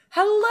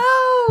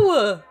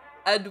Hello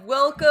and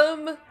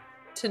welcome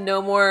to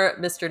No More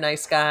Mr.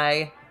 Nice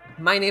Guy.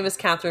 My name is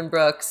Catherine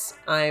Brooks.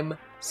 I'm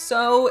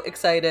so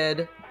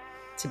excited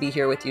to be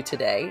here with you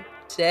today.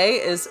 Today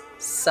is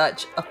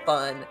such a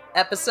fun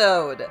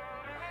episode.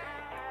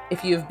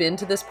 If you've been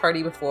to this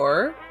party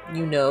before,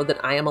 you know that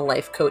I am a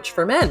life coach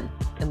for men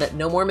and that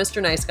No More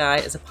Mr. Nice Guy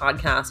is a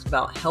podcast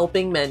about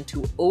helping men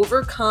to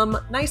overcome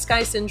nice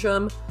guy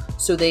syndrome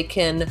so they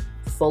can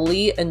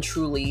fully and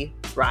truly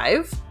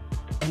thrive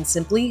and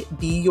simply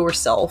be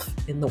yourself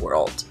in the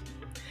world.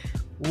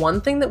 One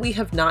thing that we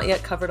have not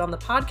yet covered on the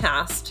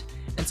podcast,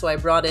 and so I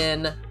brought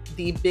in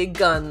the big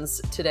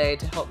guns today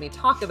to help me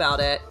talk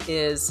about it,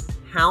 is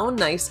how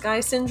nice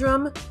guy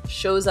syndrome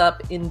shows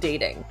up in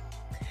dating.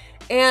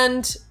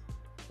 And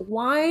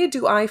why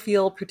do I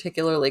feel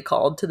particularly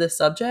called to this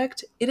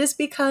subject? It is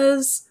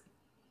because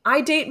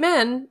I date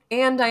men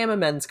and I am a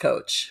men's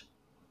coach.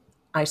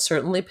 I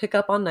certainly pick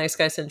up on nice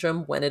guy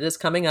syndrome when it is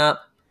coming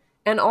up.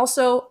 And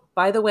also,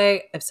 by the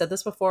way, I've said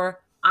this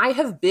before, I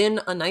have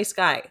been a nice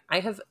guy. I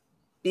have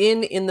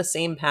been in the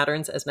same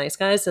patterns as nice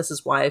guys. This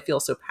is why I feel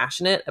so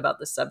passionate about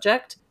this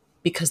subject,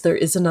 because there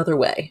is another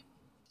way.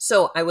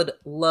 So I would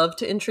love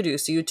to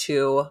introduce you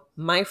to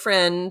my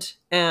friend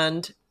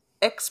and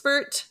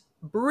expert,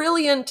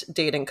 brilliant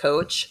dating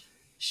coach,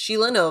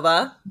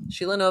 Sheilanova.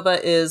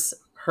 Sheilanova is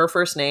her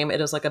first name. It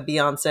is like a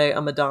Beyonce,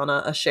 a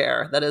Madonna, a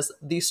Cher. That is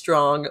the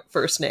strong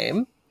first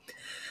name.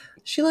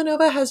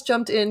 Sheilanova has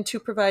jumped in to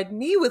provide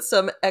me with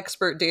some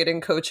expert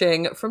dating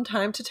coaching from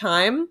time to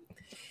time.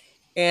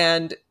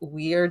 And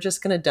we are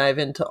just going to dive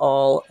into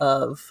all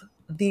of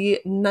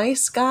the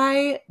nice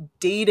guy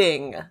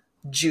dating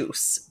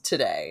juice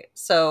today.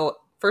 So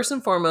first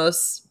and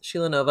foremost,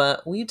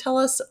 Sheilanova, will you tell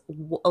us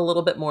a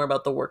little bit more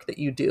about the work that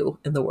you do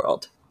in the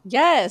world?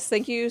 Yes,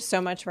 thank you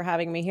so much for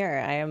having me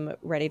here. I am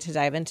ready to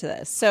dive into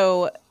this.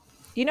 So,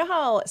 you know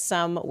how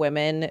some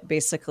women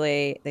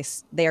basically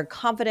they are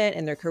confident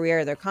in their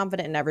career, they're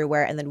confident in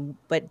everywhere,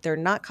 but they're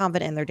not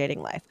confident in their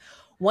dating life.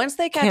 Once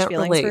they catch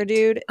feelings for a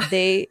dude,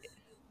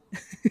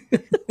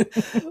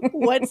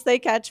 once they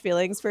catch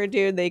feelings for a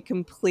dude, they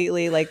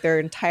completely, like, their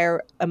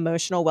entire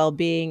emotional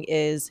well-being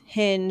is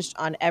hinged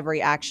on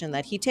every action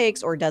that he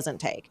takes or doesn't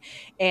take.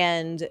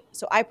 And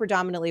so I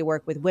predominantly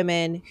work with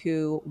women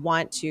who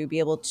want to be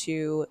able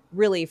to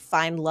really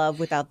find love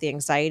without the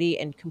anxiety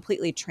and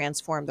completely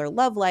transform their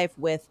love life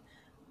with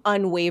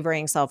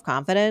unwavering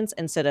self-confidence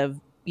instead of,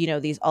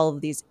 all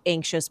of these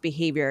anxious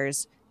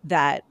behaviors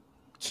that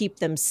keep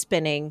them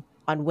spinning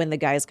on when the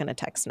guy is going to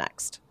text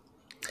next.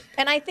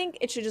 And I think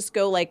it should just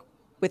go, like,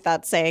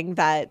 without saying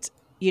that,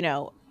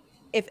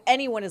 if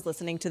anyone is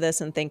listening to this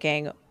and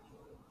thinking,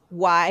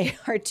 why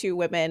are two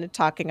women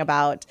talking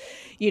about,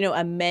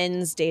 a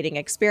men's dating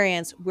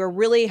experience? We're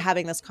really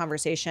having this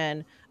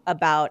conversation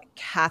about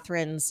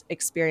Catherine's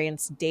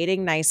experience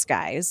dating nice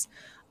guys.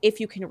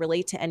 If you can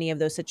relate to any of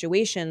those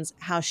situations,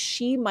 how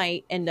she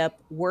might end up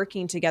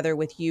working together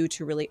with you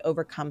to really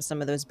overcome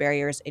some of those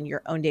barriers in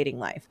your own dating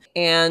life.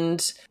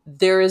 And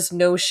there is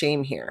no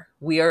shame here.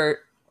 We are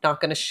not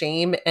going to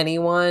shame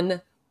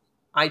anyone.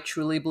 I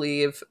truly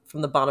believe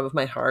from the bottom of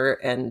my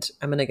heart, and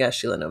I'm going to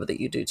guess, Sheilanova, that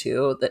you do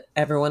too, that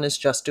everyone is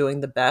just doing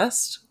the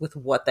best with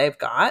what they've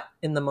got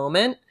in the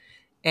moment.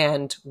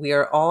 And we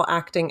are all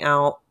acting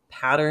out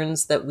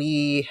patterns that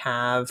we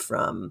have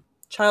from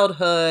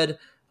childhood,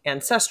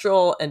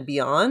 ancestral, and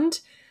beyond.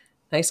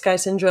 Nice guy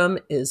syndrome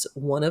is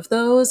one of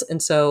those.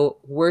 And so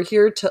we're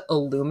here to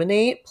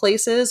illuminate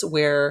places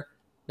where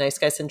nice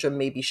guy syndrome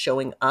may be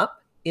showing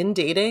up in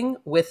dating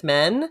with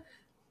men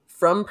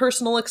from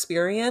personal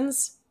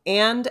experience.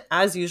 And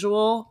as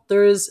usual,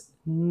 there is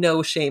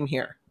no shame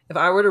here. If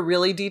I were to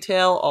really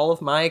detail all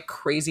of my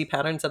crazy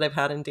patterns that I've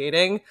had in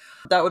dating,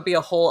 that would be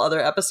a whole other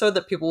episode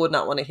that people would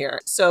not want to hear.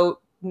 So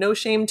no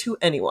shame to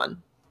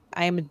anyone.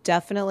 I am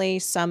definitely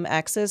some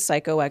ex's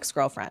psycho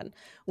ex-girlfriend.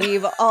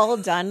 We've all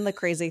done the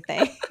crazy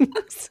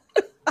things.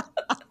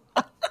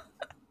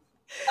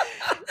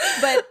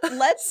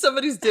 But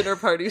somebody's dinner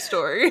party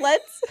story.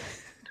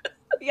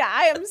 Yeah,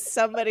 I am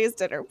somebody's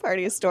dinner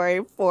party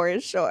story for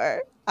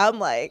sure. I'm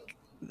like,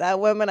 that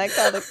woman I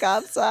call the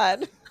cops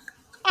on.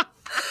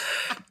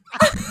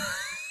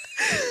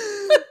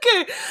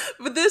 Okay,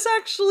 but this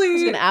actually... I'm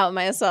just going to out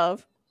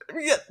myself.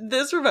 Yeah,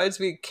 this reminds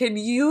me. Can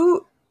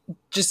you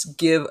just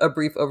give a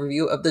brief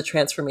overview of the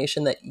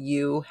transformation that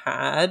you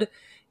had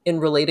in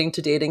relating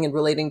to dating and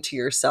relating to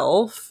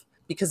yourself?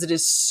 Because it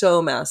is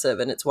so massive,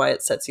 and it's why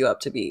it sets you up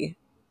to be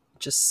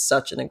just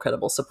such an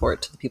incredible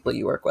support to the people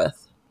you work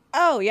with.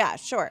 Oh, yeah,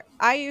 sure.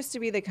 I used to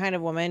be the kind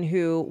of woman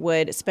who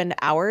would spend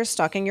hours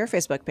stalking your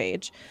Facebook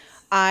page.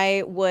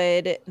 I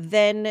would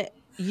then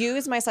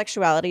use my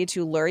sexuality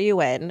to lure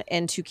you in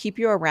and to keep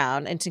you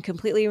around and to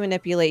completely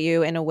manipulate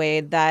you in a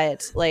way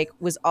that, like,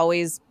 was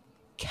always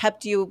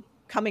kept you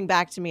coming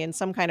back to me in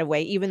some kind of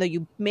way, even though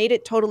you made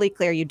it totally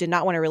clear you did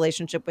not want a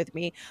relationship with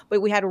me,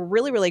 but we had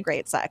really, really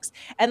great sex.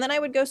 And then I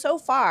would go so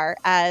far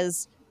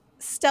as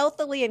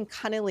stealthily and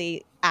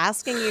cunningly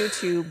asking you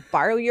to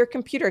borrow your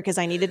computer because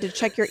I needed to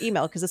check your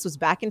email, because this was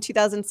back in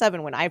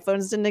 2007 when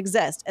iPhones didn't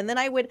exist. And then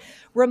I would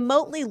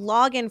remotely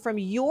log in from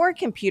your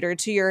computer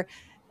to your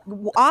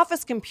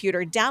office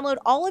computer, download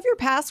all of your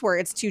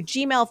passwords to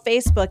Gmail,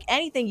 Facebook,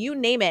 anything, you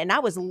name it. And I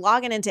was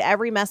logging into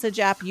every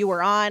message app you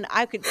were on.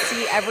 I could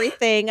see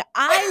everything.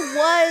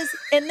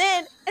 And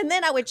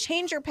then I would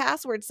change your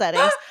password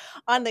settings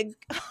on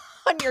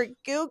your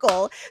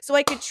Google so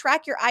I could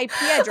track your IP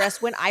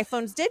address when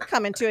iPhones did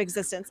come into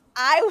existence.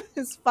 I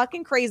was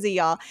fucking crazy,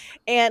 y'all.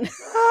 And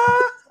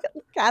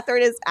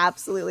Catherine is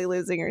absolutely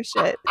losing her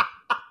shit.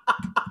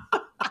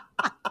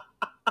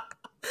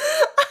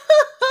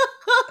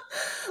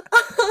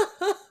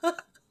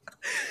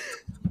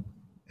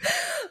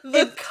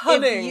 The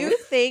cunning. If you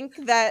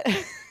think that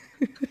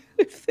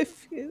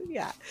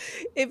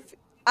if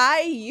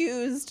I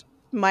used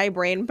my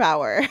brain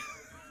power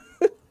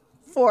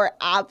for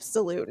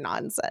absolute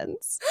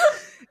nonsense,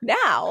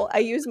 now I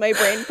use my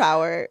brain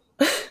power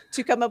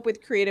to come up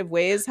with creative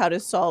ways how to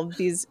solve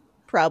these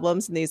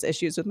problems and these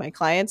issues with my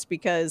clients,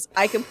 because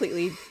I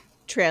completely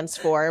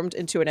transformed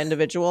into an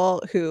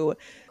individual who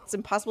it's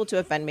impossible to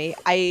offend me.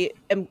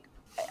 I'm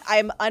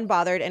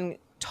unbothered and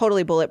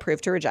totally bulletproof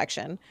to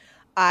rejection.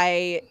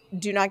 I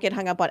do not get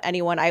hung up on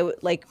anyone. I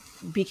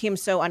became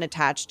so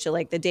unattached to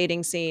the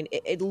dating scene.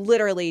 It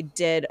literally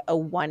did a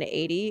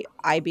 180.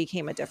 I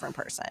became a different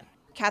person.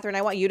 Catherine,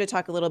 I want you to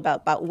talk a little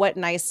about what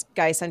nice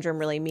guy syndrome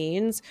really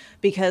means,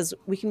 because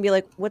we can be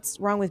like, what's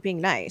wrong with being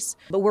nice?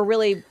 But we're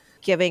really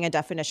giving a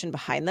definition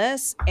behind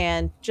this.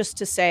 And just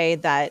to say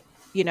that,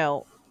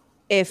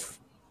 if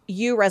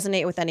you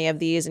resonate with any of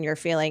these and you're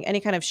feeling any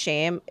kind of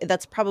shame,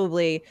 that's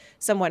probably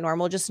somewhat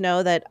normal. Just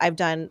know that I've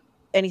done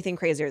anything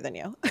crazier than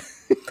you.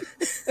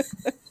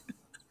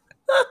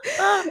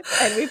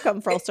 And we've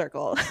come full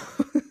circle.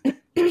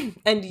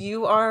 And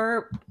you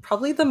are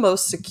probably the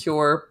most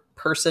secure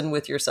person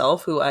with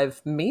yourself who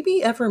I've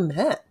maybe ever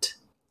met.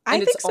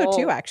 I think so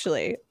too,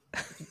 actually.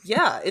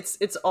 Yeah,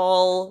 it's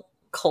all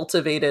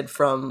cultivated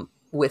from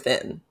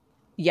within.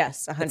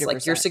 Yes, 100%. It's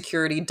like your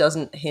security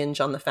doesn't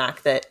hinge on the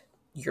fact that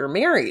you're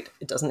married.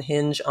 It doesn't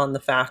hinge on the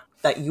fact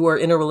that you are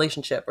in a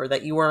relationship or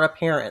that you are a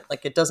parent.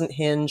 It doesn't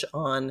hinge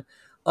on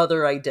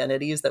other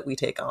identities that we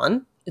take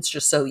on. It's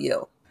just so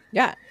you.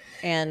 Yeah.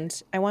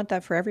 And I want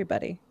that for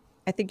everybody.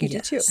 I think you do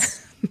too.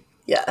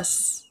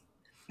 Yes.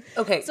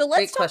 Okay. So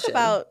let's talk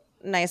about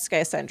nice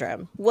guy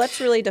syndrome. What's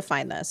really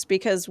defined this?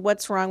 Because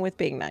what's wrong with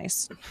being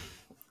nice?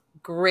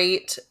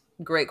 Great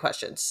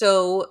question.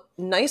 So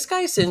nice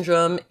guy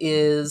syndrome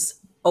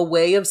is a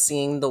way of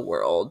seeing the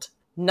world.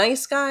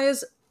 Nice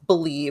guys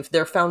believe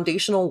their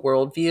foundational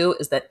worldview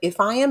is that if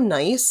I am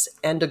nice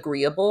and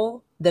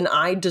agreeable, then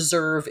I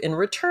deserve in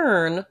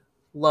return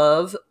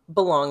love,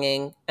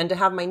 belonging, and to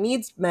have my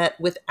needs met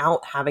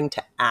without having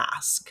to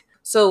ask.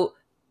 So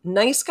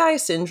nice guy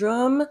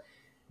syndrome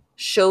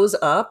shows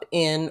up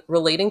in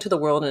relating to the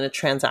world in a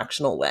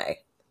transactional way.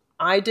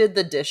 I did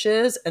the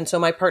dishes, and so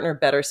my partner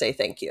better say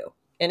thank you.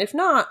 And if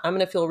not, I'm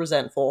going to feel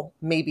resentful,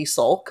 maybe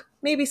sulk,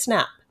 maybe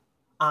snap.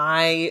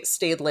 I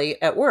stayed late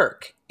at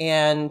work,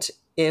 and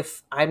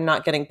if I'm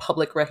not getting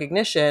public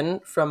recognition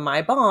from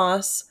my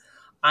boss,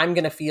 I'm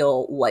going to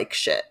feel like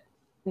shit.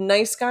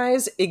 Nice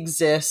guys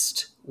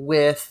exist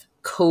with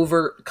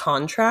covert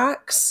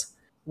contracts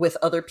with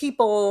other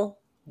people,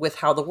 with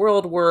how the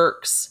world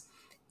works,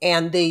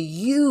 and they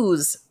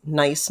use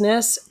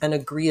niceness and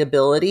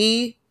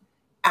agreeability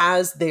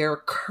as their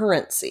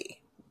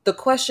currency. The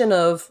question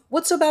of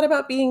what's so bad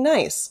about being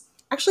nice?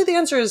 Actually, the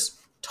answer is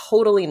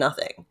totally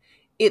nothing.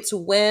 It's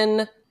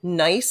when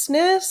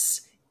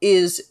niceness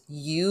is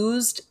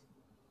used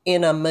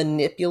in a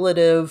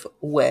manipulative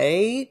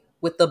way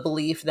with the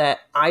belief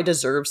that I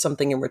deserve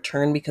something in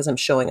return because I'm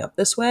showing up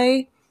this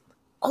way.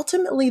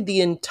 Ultimately,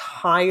 the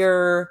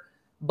entire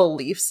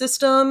belief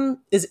system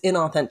is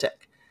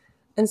inauthentic.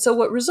 And so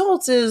what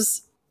results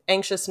is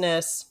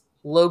anxiousness,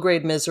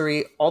 low-grade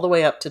misery, all the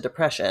way up to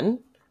depression.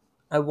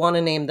 I want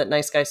to name that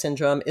nice guy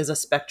syndrome is a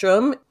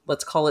spectrum.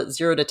 Let's call it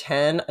 0 to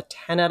 10. A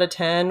 10 out of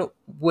 10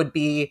 would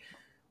be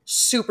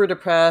super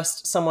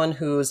depressed, someone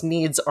whose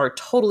needs are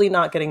totally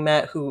not getting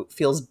met, who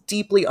feels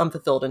deeply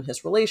unfulfilled in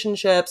his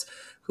relationships,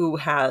 who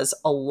has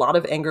a lot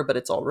of anger, but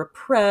it's all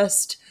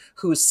repressed,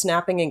 who's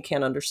snapping and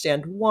can't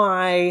understand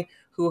why,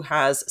 who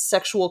has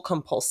sexual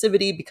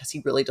compulsivity because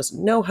he really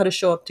doesn't know how to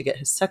show up to get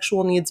his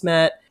sexual needs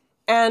met.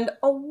 And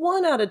a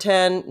 1 out of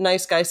 10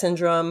 nice guy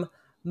syndrome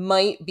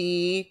might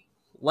be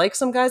like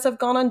some guys I've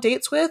gone on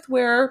dates with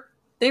where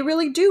they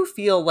really do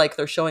feel like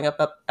they're showing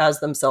up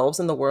as themselves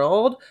in the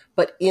world,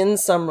 but in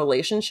some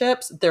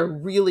relationships, they're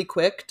really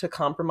quick to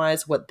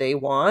compromise what they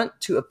want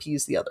to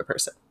appease the other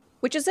person.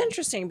 Which is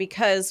interesting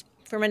because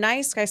from a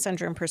nice guy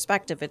syndrome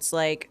perspective, it's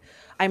like,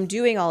 I'm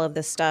doing all of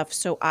this stuff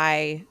so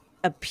I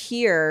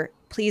appear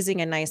pleasing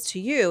and nice to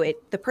you.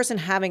 The person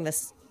having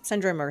this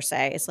syndrome or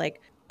say, it's like,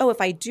 oh, if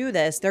I do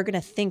this, they're going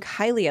to think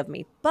highly of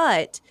me.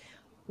 But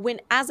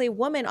when as a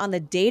woman on the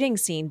dating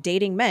scene,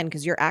 dating men,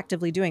 because you're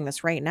actively doing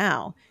this right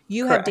now,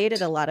 you Correct. have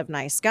dated a lot of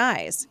nice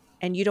guys.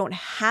 and you don't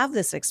have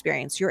this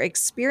experience. Your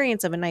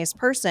experience of a nice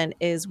person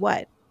is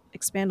what?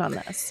 Expand on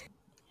this.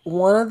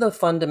 One of the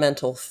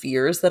fundamental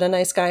fears that a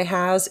nice guy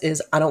has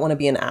is, I don't want to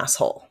be an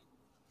asshole.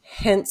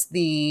 Hence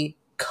the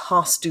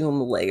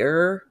costume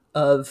layer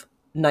of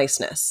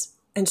niceness.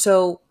 And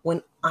so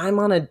when I'm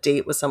on a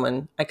date with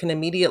someone, I can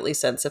immediately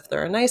sense if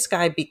they're a nice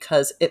guy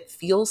because it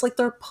feels like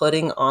they're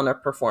putting on a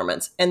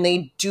performance and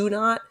they do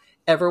not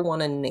ever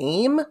want to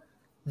name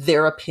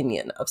their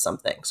opinion of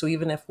something. So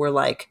even if we're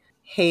like,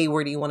 hey,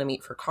 where do you want to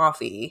meet for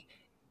coffee?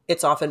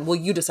 It's often, well,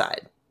 you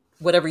decide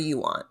whatever you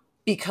want,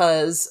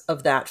 because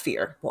of that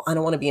fear. Well, I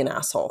don't want to be an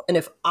asshole. And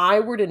if I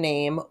were to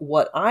name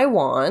what I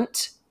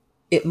want,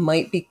 it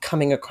might be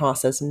coming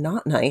across as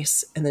not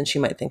nice, and then she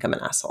might think I'm an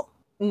asshole.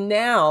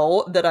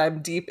 Now that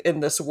I'm deep in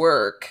this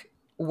work,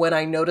 when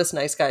I notice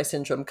nice guy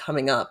syndrome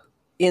coming up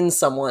in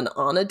someone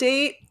on a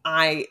date,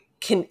 I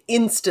can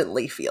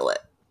instantly feel it.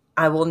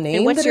 I will name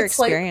And what's that your it's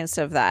like, experience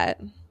of that?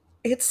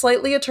 it's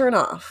slightly a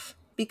turnoff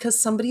because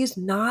somebody's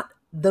not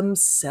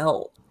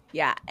themselves.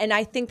 Yeah. And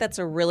I think that's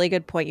a really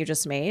good point you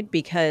just made,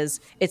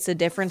 because it's the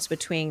difference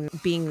between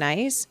being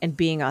nice and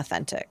being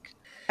authentic.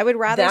 I would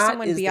rather That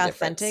someone is be the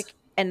authentic, difference.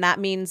 and that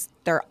means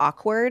they're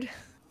awkward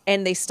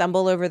and they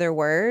stumble over their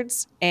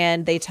words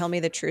and they tell me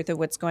the truth of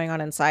what's going on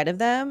inside of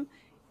them.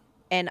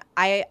 And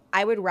I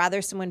would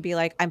rather someone be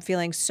like, I'm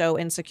feeling so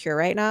insecure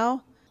right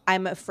now.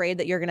 I'm afraid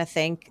that you're going to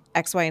think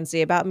X, Y, and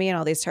Z about me and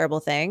all these terrible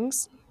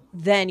things,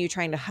 than you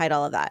trying to hide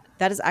all of that.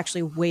 That is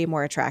actually way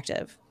more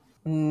attractive.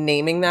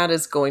 Naming that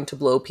is going to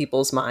blow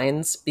people's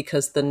minds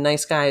because the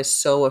nice guy is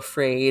so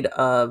afraid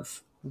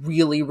of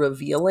really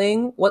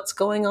revealing what's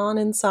going on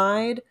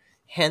inside.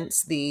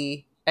 Hence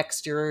the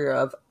exterior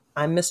of,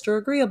 I'm Mr.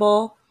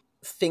 Agreeable,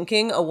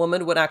 thinking a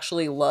woman would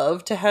actually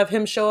love to have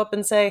him show up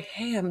and say,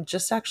 hey, I'm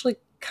just actually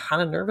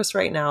kind of nervous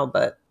right now,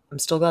 but I'm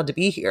still glad to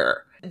be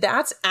here.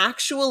 That's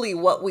actually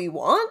what we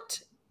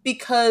want,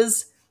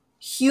 because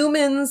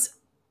humans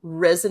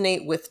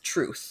resonate with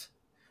truth.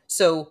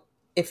 So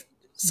if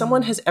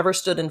someone has ever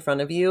stood in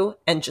front of you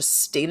and just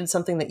stated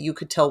something that you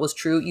could tell was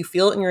true, you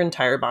feel it in your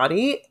entire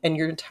body, and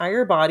your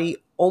entire body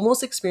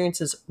almost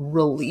experiences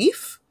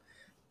relief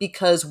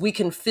because we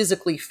can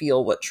physically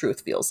feel what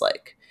truth feels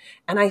like.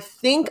 And I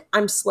think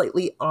I'm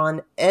slightly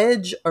on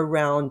edge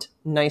around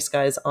nice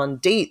guys on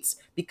dates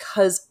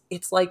because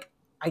it's like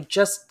I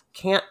just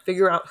can't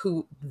figure out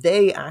who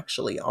they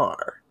actually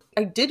are.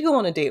 I did go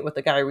on a date with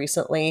a guy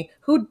recently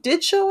who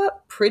did show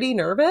up pretty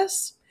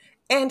nervous,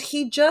 and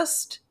he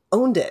just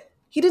owned it.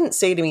 He didn't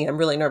say to me, I'm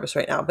really nervous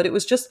right now, but it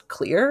was just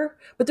clear.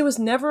 But there was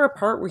never a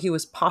part where he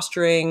was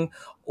posturing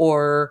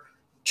or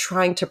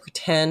trying to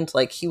pretend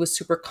like he was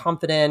super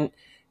confident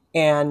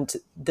and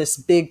this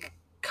big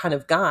kind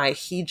of guy.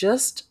 He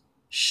just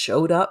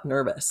showed up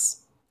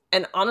nervous.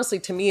 And honestly,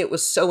 to me, it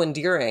was so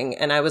endearing.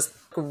 And I was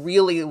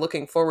really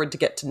looking forward to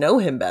get to know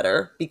him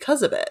better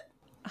because of it.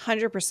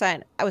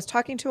 100%. I was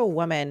talking to a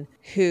woman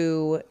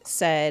who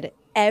said,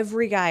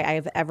 every guy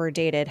I've ever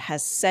dated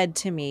has said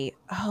to me,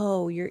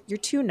 oh, you're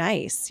too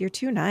nice. You're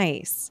too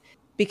nice.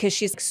 Because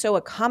she's so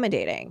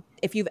accommodating.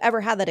 If you've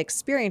ever had that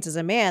experience as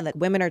a man that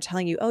women are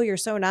telling you, oh, you're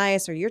so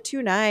nice or you're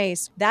too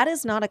nice, that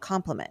is not a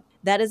compliment.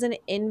 That is an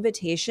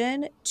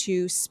invitation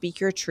to speak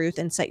your truth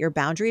and set your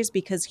boundaries,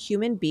 because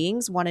human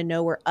beings want to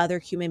know where other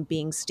human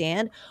beings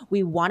stand.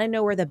 We want to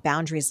know where the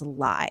boundaries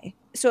lie.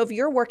 So if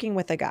you're working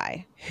with a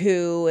guy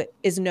who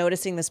is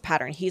noticing this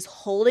pattern, he's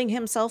holding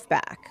himself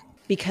back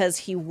because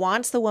he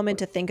wants the woman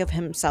to think of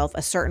himself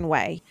a certain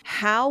way,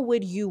 how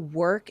would you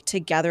work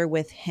together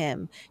with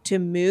him to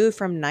move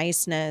from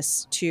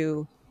niceness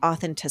to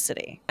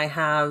authenticity? I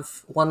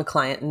have one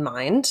client in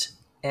mind,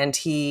 and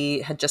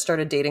he had just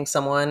started dating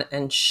someone,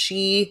 and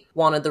she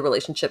wanted the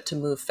relationship to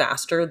move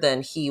faster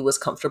than he was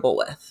comfortable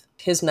with.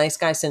 His nice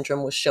guy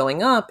syndrome was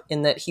showing up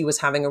in that he was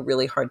having a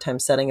really hard time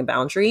setting a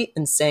boundary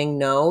and saying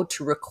no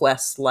to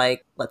requests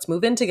like, let's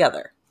move in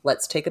together.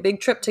 Let's take a big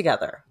trip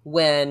together,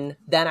 when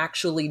that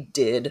actually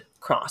did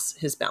cross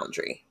his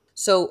boundary.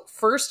 So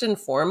first and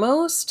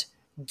foremost,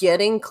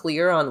 getting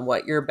clear on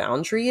what your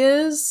boundary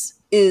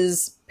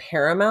is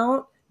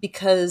paramount,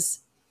 because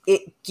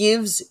it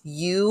gives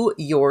you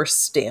your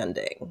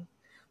standing.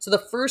 So the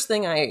first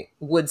thing I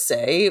would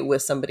say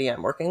with somebody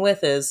I'm working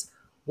with is,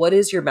 what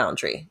is your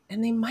boundary?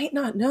 And they might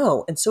not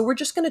know. And so we're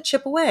just going to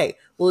chip away.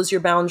 Well, is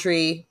your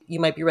boundary, you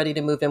might be ready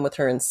to move in with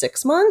her in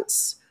 6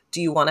 months?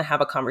 Do you want to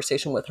have a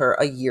conversation with her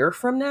a year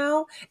from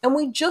now? And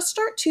we just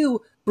start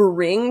to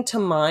bring to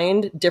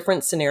mind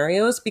different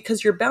scenarios,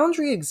 because your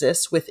boundary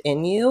exists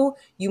within you.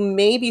 You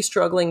may be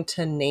struggling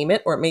to name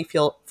it, or it may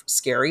feel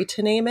scary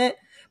to name it.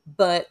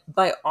 But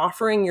by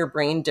offering your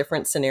brain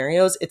different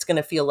scenarios, it's going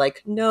to feel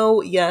like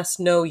no, yes,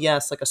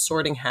 like a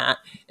sorting hat,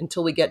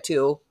 until we get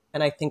to,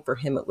 and I think for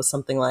him, it was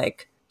something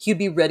like he'd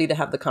be ready to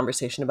have the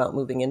conversation about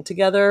moving in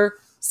together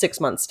 6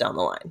 months down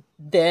the line.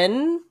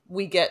 Then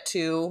we get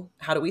to,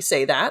 how do we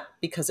say that?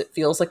 Because it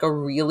feels like a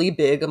really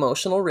big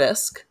emotional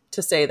risk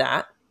to say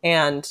that,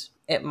 and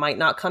it might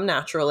not come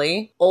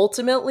naturally.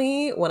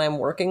 Ultimately, when I'm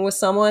working with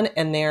someone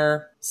and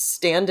they're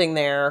standing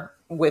there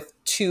with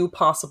two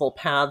possible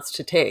paths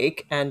to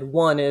take, and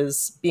one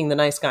is being the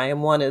nice guy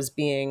and one is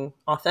being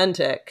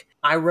authentic,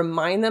 I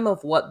remind them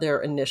of what their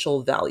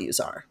initial values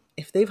are.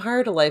 If they've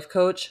hired a life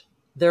coach,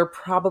 they're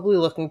probably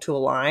looking to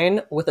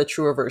align with a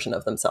truer version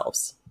of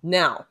themselves.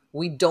 Now,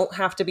 we don't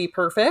have to be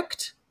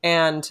perfect,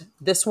 and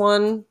this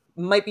one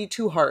might be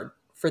too hard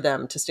for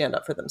them to stand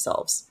up for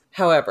themselves.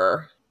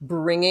 However,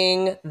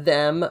 bringing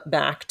them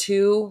back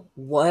to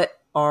what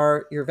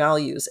are your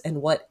values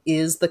and what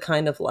is the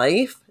kind of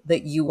life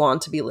that you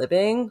want to be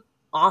living,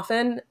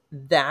 often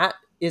that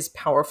is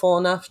powerful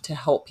enough to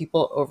help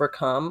people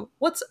overcome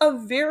what's a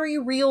very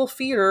real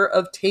fear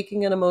of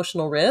taking an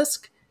emotional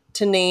risk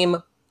to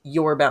name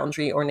your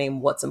boundary or name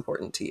what's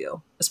important to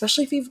you,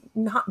 especially if you've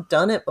not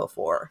done it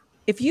before.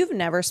 If you've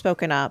never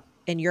spoken up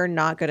and you're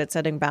not good at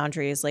setting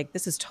boundaries, like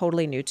this is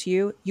totally new to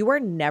you, you are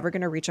never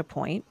going to reach a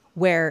point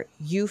where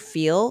you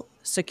feel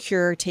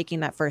secure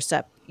taking that first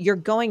step. You're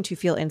going to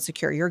feel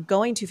insecure. You're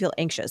going to feel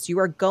anxious. You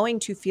are going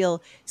to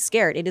feel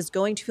scared. It is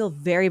going to feel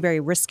very, very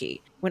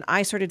risky. When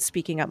I started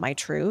speaking up my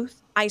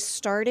truth, I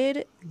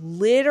started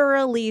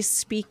literally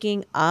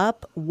speaking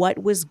up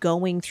what was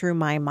going through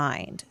my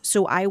mind.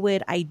 So I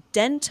would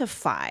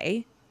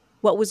identify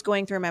what was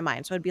going through my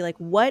mind. So I'd be like,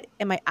 what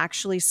am I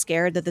actually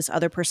scared that this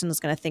other person is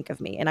going to think of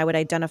me? And I would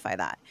identify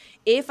that.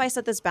 If I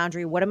set this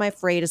boundary, what am I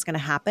afraid is going to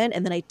happen?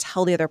 And then I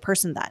tell the other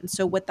person that. And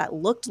so what that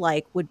looked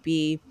like would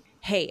be,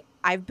 hey,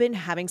 I've been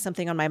having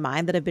something on my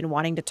mind that I've been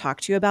wanting to talk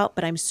to you about,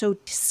 but I'm so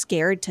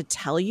scared to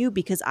tell you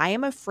because I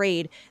am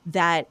afraid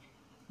that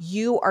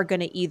you are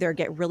going to either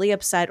get really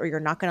upset or you're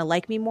not going to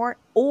like me more,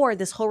 or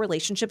this whole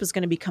relationship is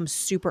going to become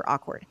super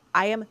awkward.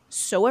 I am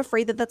so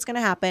afraid that that's going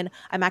to happen.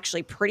 I'm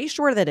actually pretty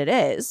sure that it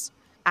is.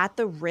 At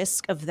the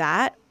risk of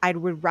that, I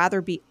would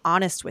rather be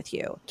honest with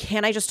you.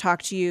 Can I just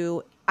talk to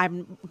you?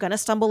 I'm going to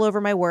stumble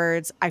over my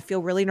words. I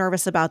feel really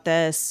nervous about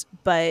this,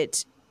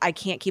 but I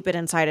can't keep it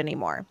inside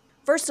anymore.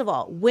 First of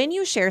all, when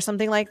you share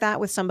something like that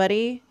with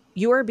somebody,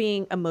 you are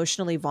being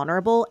emotionally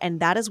vulnerable, and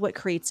that is what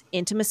creates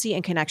intimacy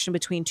and connection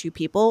between two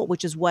people,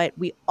 which is what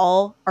we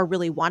all are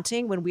really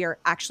wanting when we are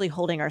actually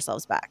holding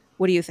ourselves back.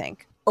 What do you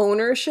think?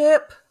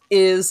 Ownership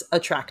is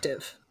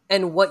attractive.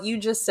 And what you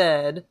just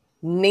said,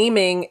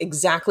 naming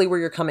exactly where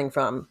you're coming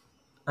from.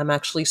 I'm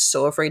actually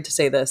so afraid to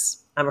say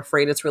this. I'm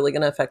afraid it's really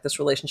going to affect this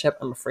relationship.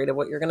 I'm afraid of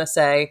what you're going to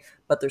say,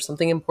 but there's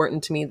something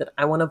important to me that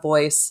I want to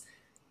voice,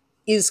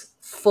 is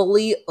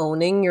fully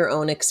owning your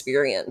own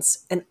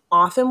experience. And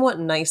often what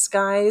nice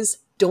guys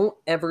don't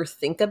ever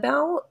think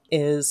about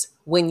is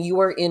when you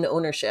are in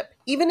ownership,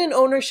 even in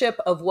ownership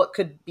of what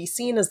could be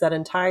seen as that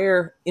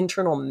entire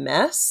internal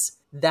mess,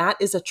 that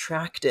is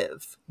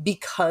attractive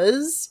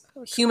because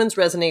humans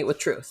resonate with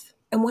truth.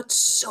 And what's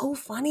so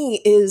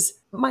funny is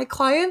my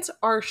clients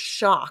are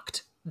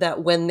shocked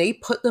that when they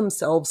put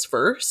themselves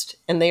first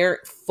and they're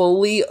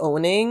fully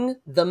owning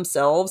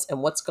themselves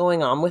and what's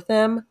going on with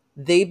them,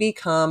 they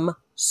become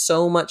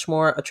so much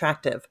more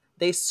attractive.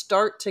 They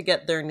start to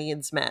get their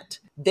needs met.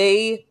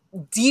 They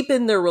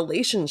deepen their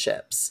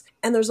relationships.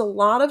 And there's a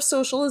lot of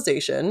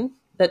socialization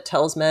that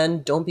tells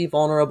men, don't be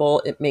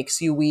vulnerable. It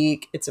makes you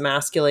weak. It's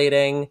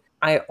emasculating.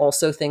 I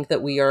also think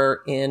that we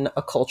are in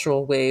a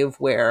cultural wave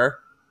where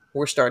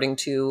we're starting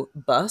to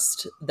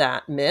bust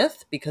that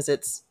myth because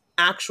it's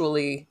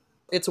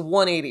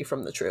 180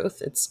 from the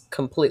truth. It's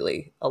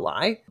completely a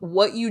lie.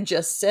 What you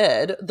just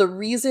said, the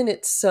reason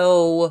it's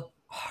so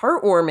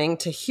heartwarming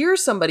to hear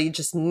somebody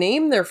just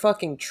name their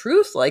fucking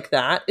truth like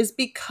that is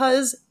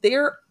because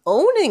they're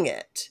owning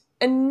it.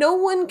 And no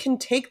one can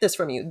take this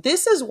from you.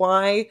 This is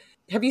why,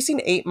 have you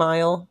seen 8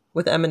 Mile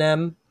with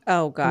Eminem?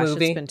 Oh gosh,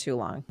 movie? It's been too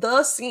long.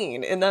 The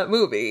scene in that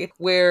movie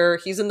where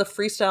he's in the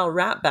freestyle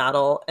rap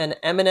battle and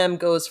Eminem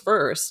goes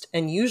first,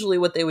 and usually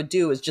what they would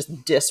do is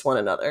just diss one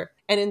another.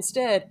 And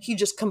instead, he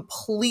just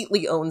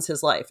completely owns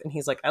his life. And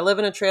he's like, I live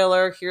in a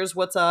trailer, here's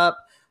what's up,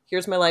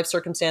 here's my life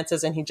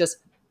circumstances, and he just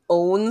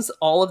owns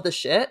all of the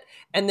shit.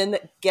 And then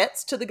that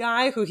gets to the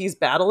guy who he's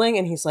battling,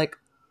 and he's like,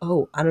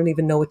 oh, I don't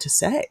even know what to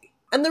say.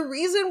 And the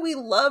reason we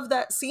love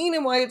that scene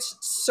and why it's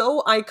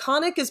so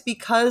iconic is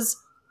because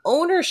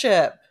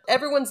ownership.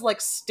 Everyone's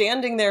like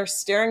standing there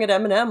staring at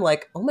Eminem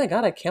like, oh my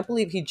God, I can't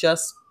believe he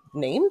just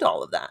named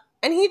all of that.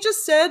 And he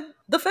just said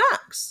the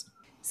facts.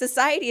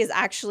 Society is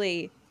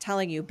actually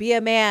telling you, be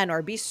a man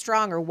or be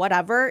strong or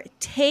whatever,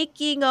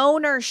 taking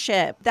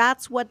ownership.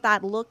 That's what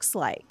that looks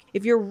like.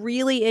 If you're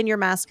really in your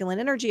masculine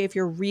energy, if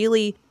you're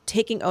really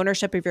taking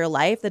ownership of your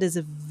life, that is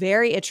a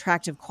very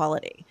attractive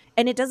quality.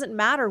 And it doesn't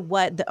matter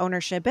what the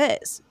ownership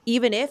is.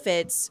 Even if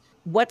it's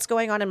what's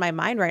going on in my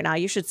mind right now,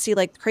 you should see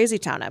like Crazy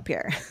Town up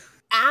here.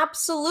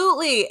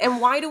 Absolutely.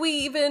 And why do we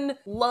even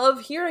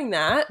love hearing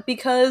that?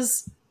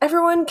 Because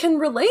everyone can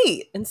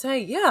relate and say,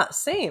 yeah,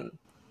 same.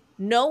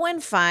 No one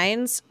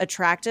finds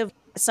attractive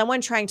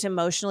someone trying to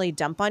emotionally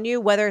dump on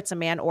you, whether it's a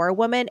man or a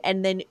woman,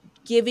 and then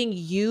giving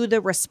you the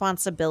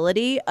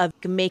responsibility of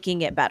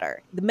making it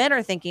better. The men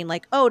are thinking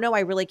like, oh no, I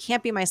really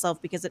can't be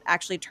myself because it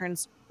actually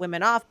turns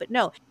women off. But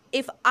no,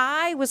 if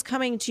I was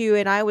coming to you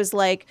and I was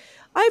like,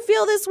 I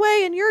feel this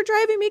way and you're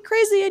driving me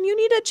crazy and you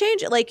need to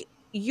change it, like,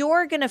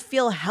 you're going to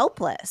feel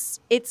helpless.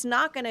 It's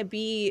not going to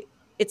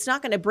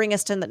bring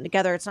us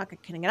together. It's not going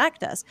to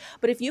connect us.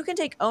 But if you can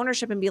take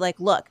ownership and be like,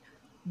 look,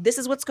 this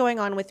is what's going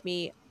on with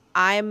me.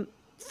 I'm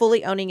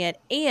fully owning it.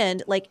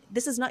 And like,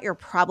 this is not your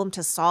problem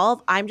to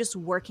solve. I'm just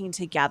working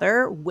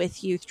together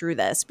with you through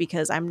this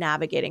because I'm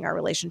navigating our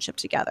relationship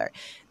together.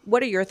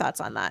 What are your thoughts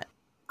on that?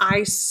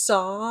 I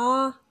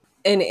saw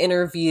an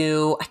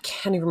interview. I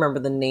can't even remember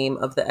the name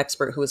of the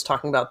expert who was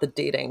talking about the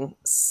dating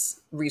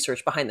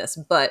research behind this.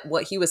 But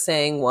what he was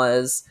saying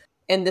was,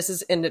 and this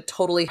is in a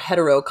totally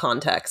hetero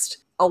context,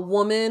 a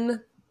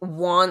woman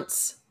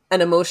wants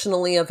an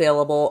emotionally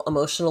available,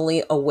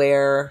 emotionally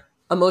aware,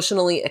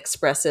 emotionally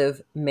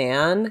expressive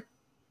man.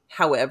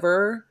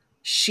 However,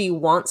 she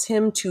wants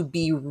him to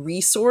be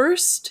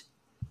resourced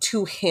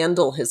to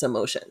handle his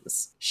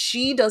emotions.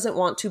 She doesn't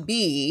want to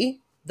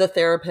be the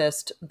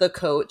therapist, the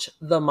coach,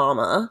 the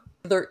mama.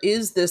 There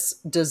is this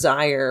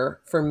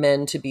desire for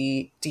men to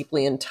be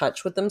deeply in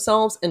touch with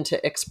themselves and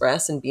to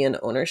express and be in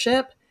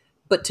ownership.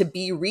 But to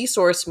be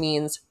resourced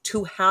means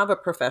to have a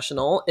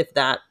professional, if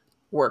that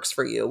works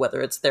for you,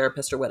 whether it's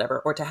therapist or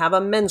whatever, or to have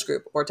a men's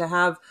group, or to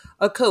have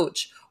a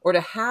coach, or to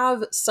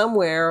have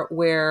somewhere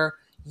where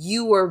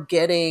you are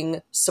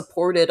getting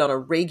supported on a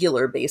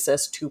regular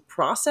basis to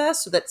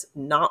process. So that's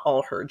not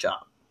all her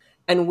job.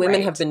 And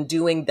women have been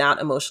doing that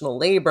emotional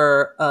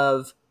labor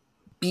of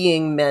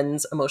being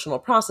men's emotional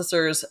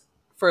processors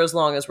for as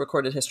long as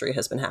recorded history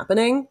has been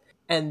happening.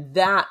 And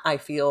that I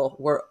feel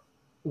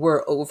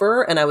we're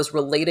over. And I was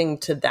relating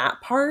to that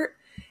part.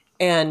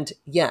 And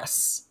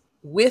yes,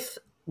 with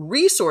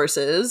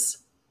resources,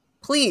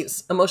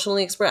 please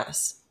emotionally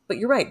express. But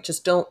you're right,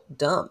 just don't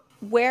dump.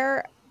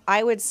 Where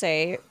I would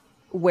say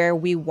where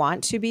we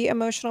want to be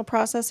emotional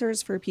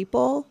processors for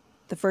people,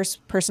 the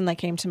first person that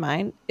came to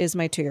mind is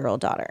my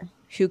 2-year-old daughter,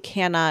 who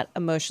cannot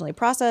emotionally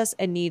process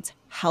and needs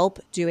help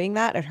doing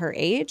that at her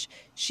age.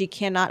 She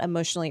cannot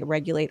emotionally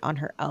regulate on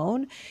her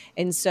own.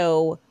 And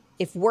so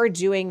if we're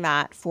doing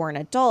that for an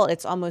adult,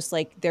 it's almost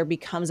like there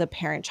becomes a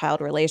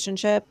parent-child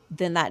relationship.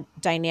 Then that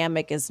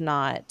dynamic is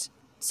not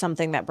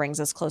something that brings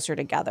us closer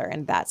together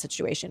in that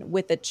situation.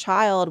 With a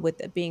child, with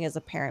it being as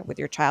a parent with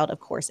your child, of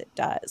course it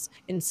does.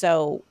 And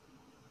so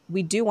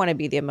we do want to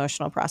be the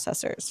emotional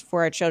processors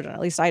for our children.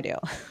 At least I do.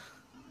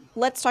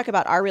 Let's talk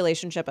about our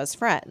relationship as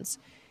friends.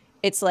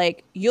 It's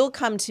like, you'll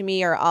come to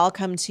me or I'll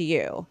come to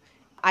you.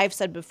 I've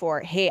said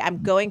before, hey,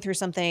 I'm going through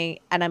something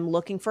and I'm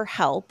looking for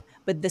help,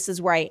 but this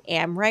is where I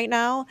am right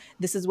now.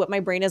 This is what my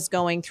brain is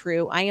going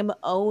through. I am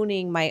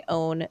owning my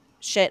own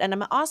shit. And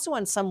I'm also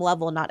on some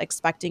level not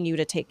expecting you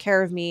to take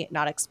care of me,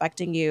 not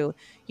expecting you,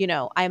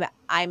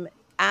 I'm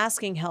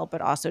asking help,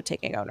 but also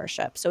taking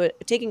ownership. So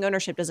taking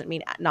ownership doesn't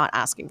mean not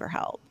asking for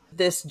help.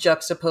 This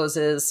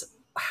juxtaposes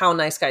how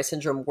nice guy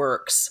syndrome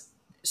works.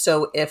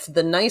 So if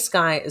the nice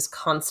guy is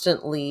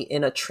constantly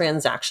in a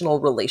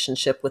transactional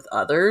relationship with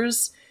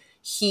others,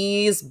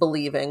 he's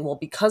believing, well,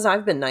 because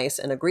I've been nice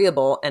and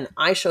agreeable and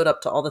I showed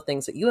up to all the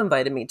things that you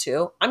invited me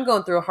to, I'm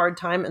going through a hard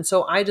time. And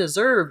so I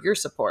deserve your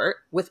support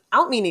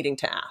without me needing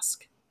to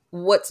ask.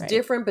 What's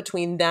different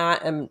between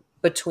that and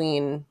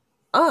between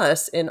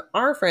us in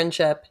our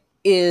friendship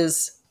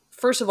is,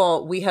 first of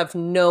all, we have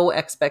no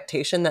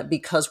expectation that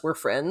because we're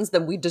friends,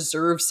 then we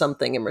deserve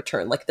something in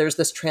return. Like there's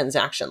this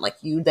transaction, like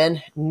you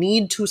then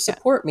need to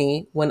support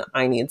me when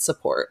I need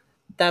support.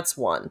 That's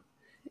one.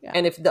 Yeah.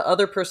 And if the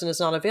other person is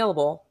not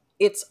available,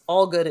 it's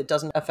all good. It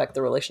doesn't affect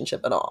the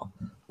relationship at all.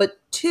 But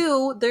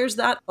two, there's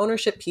that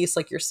ownership piece,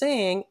 like you're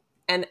saying.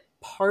 And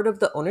part of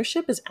the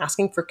ownership is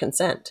asking for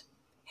consent.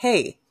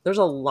 Hey, there's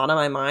a lot on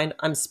my mind.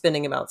 I'm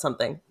spinning about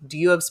something. Do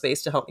you have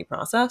space to help me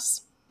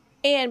process?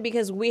 And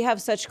because we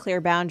have such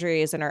clear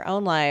boundaries in our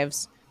own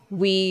lives,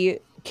 we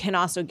can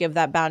also give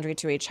that boundary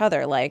to each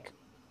other. Like,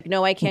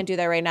 no, I can't do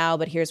that right now,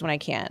 but here's when I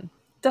can.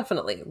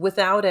 Definitely.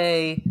 Without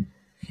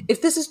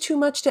if this is too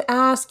much to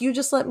ask, you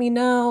just let me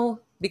know.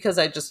 Because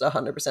I just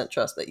 100%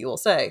 trust that you will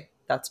say,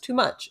 that's too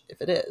much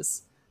if it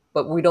is.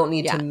 But we don't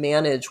need to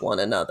manage one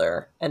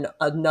another. And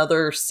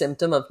another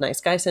symptom of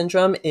nice guy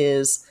syndrome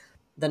is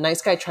the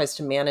nice guy tries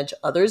to manage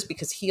others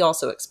because he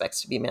also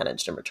expects to be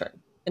managed in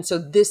return. And so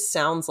this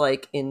sounds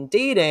like in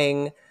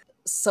dating,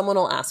 someone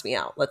will ask me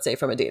out, let's say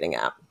from a dating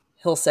app.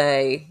 He'll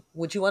say,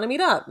 would you want to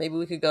meet up? Maybe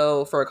we could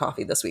go for a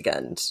coffee this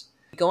weekend.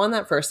 Go on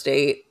that first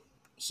date.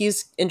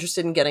 He's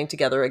interested in getting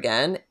together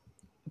again,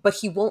 but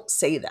he won't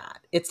say that.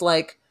 It's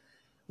like,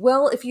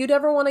 well, if you'd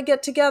ever want to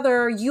get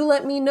together, you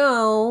let me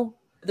know.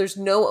 There's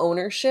no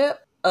ownership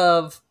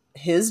of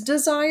his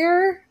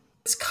desire.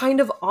 It's kind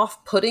of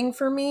off-putting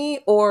for me,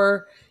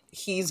 or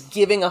he's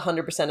giving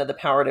 100% of the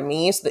power to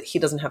me so that he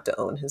doesn't have to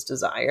own his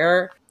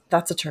desire.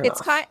 That's a turn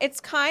off. It's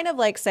kind of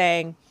like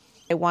saying,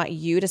 I want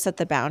you to set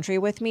the boundary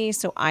with me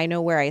so I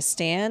know where I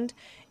stand,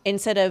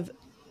 instead of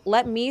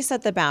let me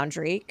set the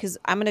boundary because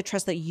I'm going to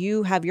trust that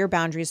you have your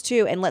boundaries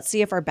too, and let's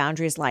see if our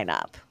boundaries line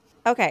up.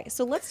 Okay,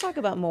 so let's talk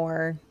about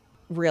more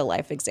real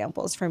life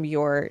examples from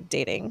your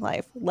dating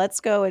life. Let's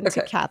go into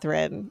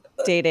Catherine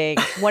dating.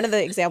 One of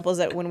the examples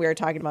that when we were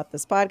talking about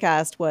this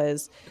podcast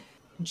was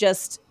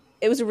just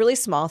It was a really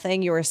small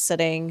thing. You were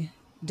sitting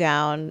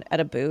down at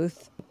a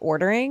booth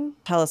ordering.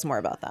 Tell us more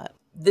about that.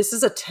 This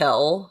is a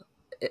tell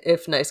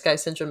if nice guy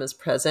syndrome is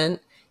present.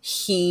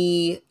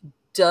 He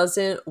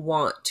doesn't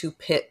want to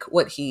pick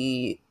what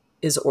he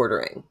is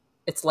ordering.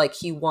 It's like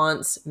he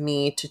wants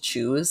me to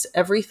choose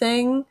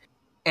everything.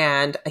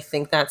 And I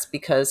think that's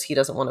because he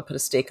doesn't want to put a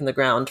stake in the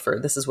ground for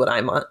this is what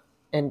I want.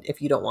 And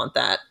if you don't want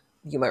that,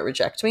 you might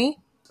reject me.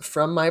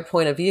 From my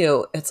point of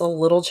view, it's a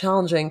little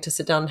challenging to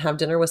sit down and have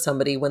dinner with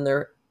somebody when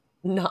they're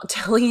not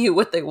telling you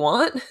what they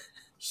want.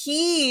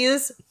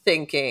 He's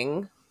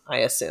thinking, I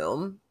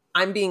assume,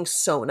 I'm being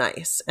so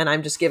nice and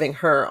I'm just giving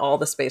her all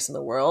the space in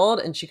the world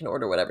and she can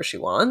order whatever she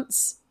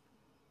wants.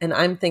 And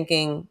I'm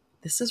thinking,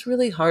 this is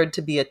really hard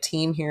to be a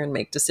team here and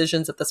make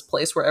decisions at this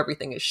place where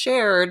everything is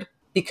shared,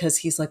 because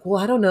he's like,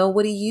 well, I don't know.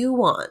 What do you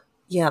want?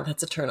 Yeah,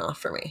 that's a turnoff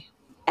for me.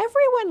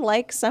 Everyone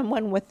likes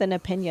someone with an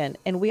opinion,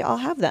 and we all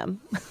have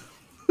them.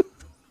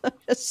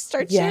 Just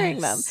start sharing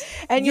them.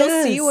 And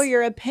you'll see where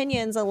your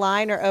opinions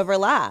align or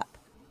overlap.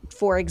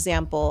 For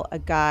example, a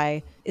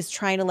guy is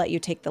trying to let you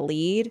take the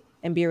lead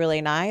and be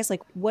really nice.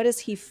 Like, what is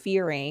he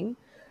fearing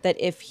that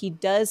if he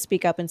does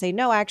speak up and say,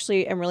 no,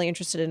 actually, I'm really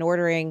interested in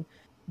ordering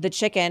the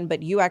chicken,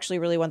 but you actually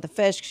really want the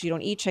fish because you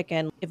don't eat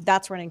chicken. If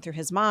that's running through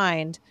his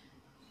mind,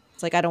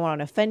 it's like, I don't want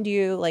to offend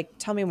you. Like,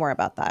 tell me more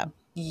about that.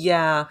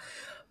 Yeah.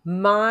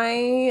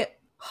 My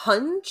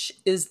hunch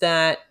is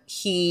that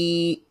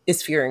he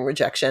is fearing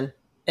rejection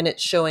and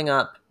it's showing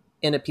up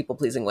in a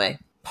people-pleasing way.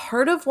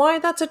 Part of why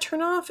that's a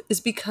turnoff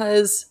is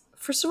because,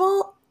 first of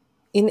all,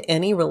 in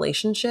any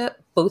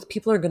relationship, both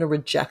people are going to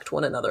reject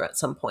one another at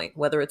some point,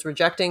 whether it's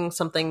rejecting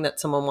something that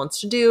someone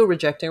wants to do,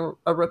 rejecting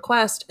a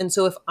request. And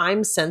so if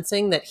I'm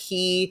sensing that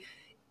he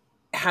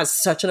has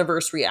such an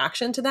averse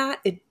reaction to that,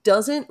 it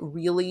doesn't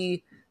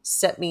really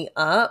set me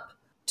up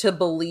to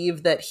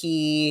believe that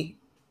he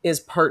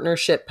is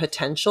partnership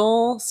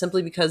potential,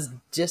 simply because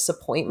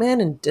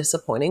disappointment and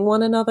disappointing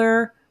one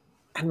another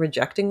and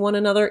rejecting one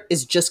another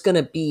is just going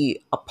to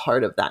be a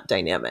part of that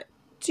dynamic.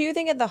 Do you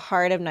think at the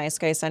heart of nice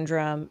guy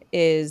syndrome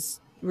is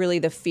really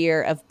the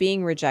fear of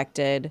being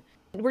rejected?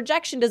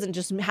 Rejection doesn't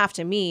just have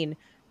to mean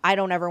I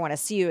don't ever want to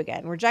see you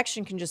again.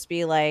 Rejection can just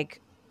be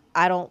like,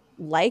 I don't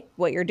like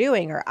what you're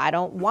doing, or I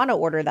don't want to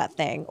order that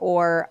thing,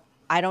 or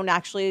I don't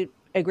actually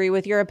agree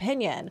with your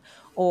opinion,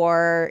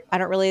 or I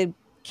don't really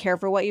care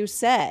for what you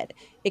said.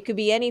 It could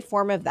be any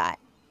form of that.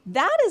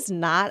 That is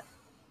not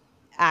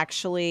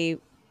actually,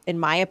 in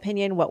my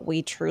opinion, what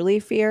we truly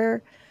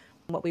fear.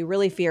 What we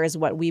really fear is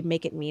what we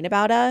make it mean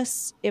about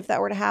us if that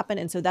were to happen.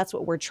 And so that's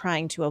what we're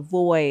trying to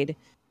avoid.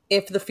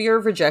 If the fear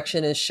of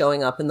rejection is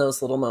showing up in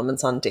those little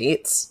moments on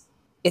dates,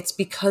 it's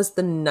because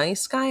the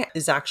nice guy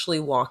is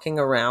actually walking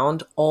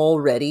around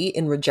already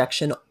in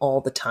rejection all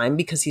the time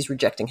because he's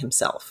rejecting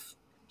himself.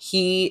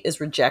 He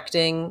is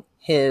rejecting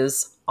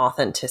his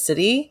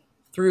authenticity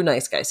through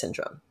nice guy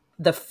syndrome.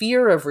 The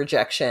fear of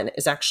rejection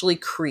is actually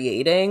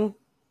creating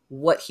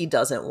what he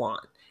doesn't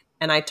want.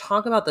 And I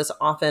talk about this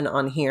often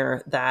on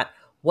here, that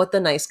what the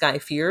nice guy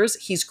fears,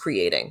 he's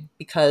creating,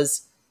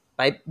 because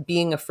by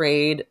being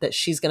afraid that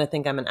she's going to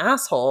think I'm an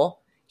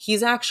asshole,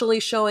 he's actually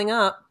showing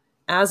up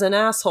as an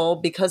asshole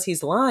because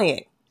he's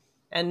lying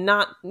and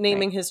not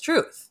naming his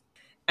truth.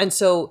 And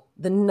so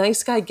the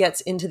nice guy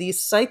gets into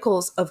these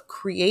cycles of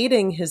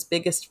creating his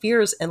biggest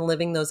fears and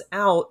living those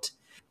out,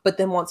 but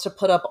then wants to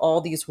put up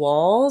all these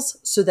walls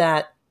so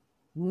that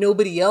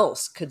nobody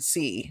else could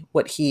see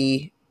what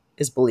he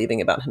is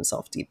believing about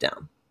himself deep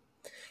down.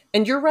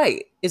 And you're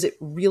right. Is it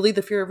really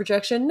the fear of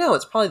rejection? No,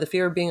 it's probably the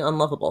fear of being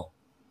unlovable.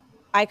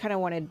 I kind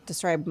of want to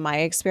describe my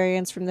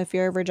experience from the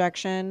fear of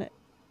rejection.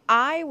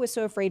 I was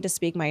so afraid to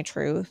speak my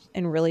truth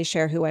and really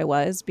share who I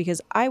was because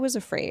I was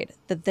afraid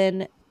that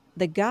then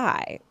the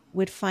guy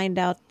would find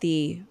out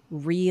the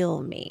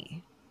real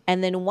me.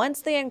 And then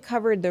once they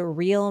uncovered the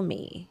real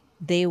me,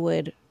 they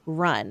would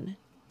run.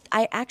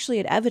 I actually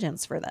had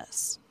evidence for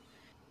this.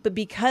 But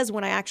because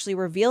when I actually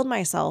revealed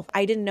myself,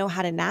 I didn't know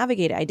how to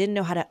navigate it. I didn't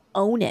know how to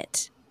own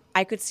it.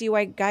 I could see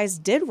why guys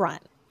did run.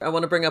 I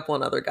want to bring up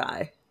one other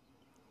guy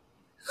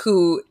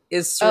who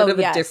is sort of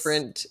a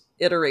different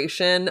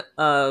iteration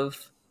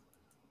of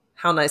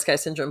how nice guy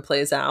syndrome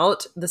plays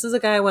out. This is a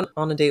guy I went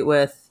on a date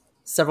with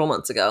several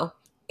months ago,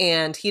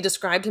 and he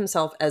described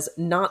himself as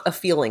not a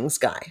feelings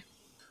guy,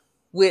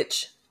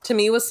 which to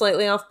me was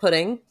slightly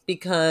off-putting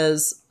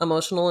because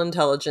emotional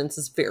intelligence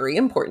is very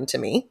important to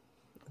me.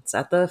 It's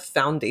at the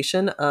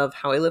foundation of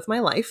how I live my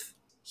life.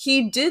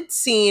 He did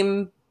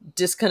seem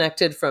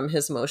disconnected from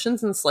his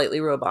emotions and slightly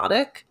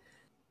robotic.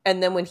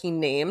 And then when he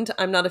named,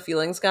 I'm not a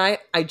feelings guy,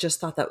 I just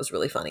thought that was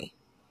really funny.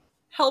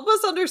 Help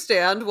us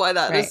understand why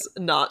that is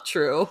not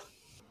true.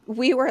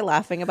 We were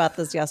laughing about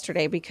this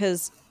yesterday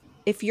because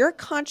if your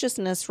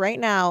consciousness right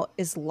now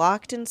is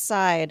locked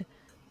inside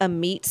a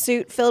meat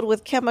suit filled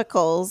with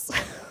chemicals,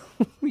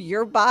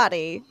 your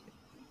body,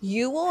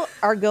 you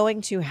are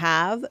going to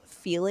have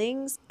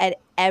feelings at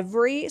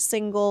every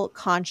single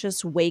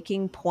conscious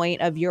waking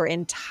point of your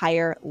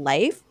entire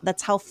life.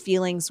 That's how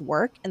feelings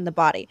work in the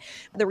body.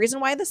 The reason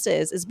why this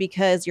is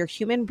because your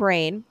human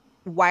brain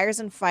wires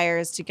and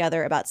fires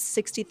together about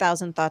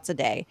 60,000 thoughts a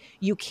day.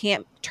 You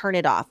can't turn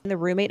it off. The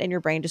roommate in your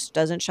brain just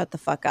doesn't shut the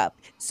fuck up.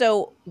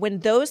 So when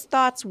those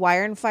thoughts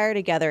wire and fire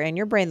together in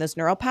your brain, those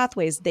neural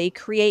pathways, they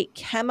create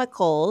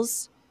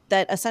chemicals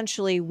that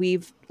essentially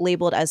we've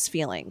labeled as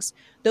feelings.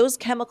 Those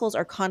chemicals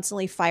are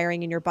constantly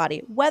firing in your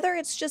body, whether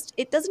it's just,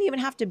 it doesn't even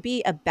have to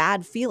be a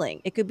bad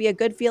feeling. It could be a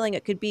good feeling.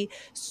 It could be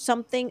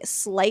something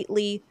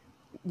slightly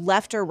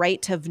left or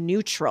right of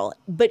neutral,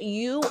 but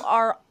you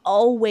are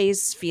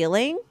always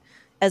feeling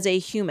as a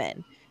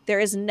human. There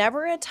is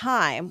never a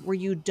time where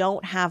you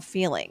don't have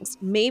feelings.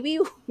 Maybe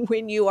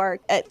when you are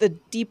at the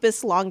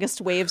deepest, longest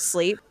wave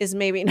sleep is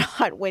maybe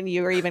not when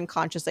you are even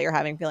conscious that you're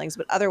having feelings,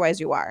 but otherwise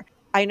you are.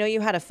 I know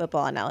you had a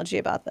football analogy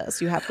about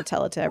this. You have to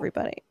tell it to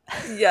everybody.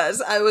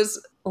 Yes, I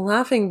was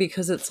laughing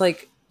because it's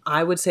like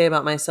I would say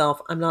about myself,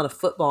 I'm not a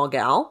football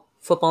gal.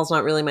 Football's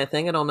not really my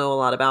thing. I don't know a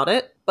lot about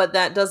it. But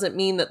that doesn't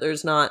mean that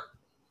there's not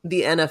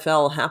the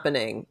NFL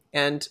happening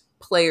and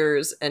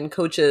players and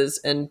coaches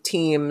and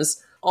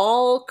teams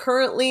all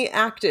currently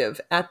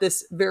active at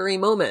this very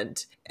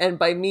moment. And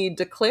by me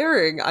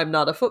declaring I'm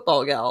not a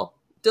football gal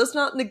does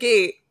not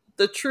negate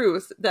the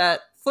truth that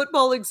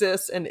football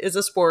exists and is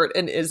a sport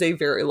and is a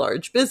very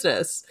large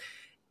business.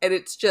 And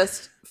it's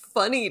just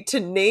funny to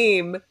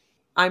name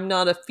I'm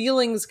not a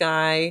feelings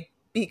guy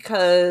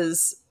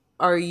because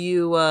are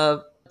you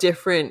a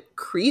different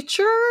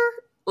creature?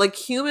 Like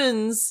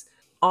humans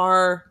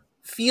are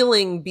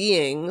feeling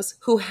beings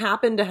who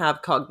happen to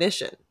have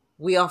cognition.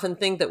 We often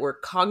think that we're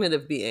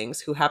cognitive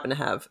beings who happen to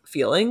have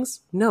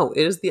feelings. No,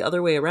 it is the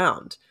other way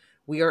around.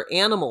 We are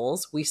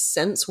animals, we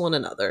sense one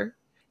another,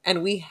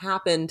 and we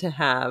happen to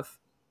have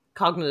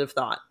cognitive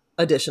thought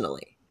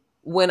additionally.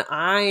 When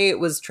I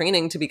was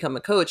training to become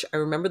a coach, I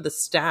remember the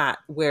stat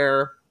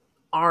where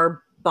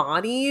our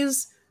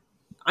bodies,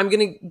 I'm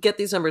going to get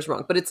these numbers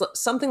wrong, but it's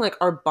something like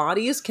our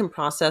bodies can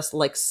process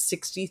like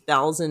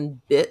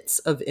 60,000 bits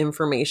of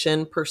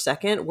information per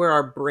second, where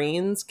our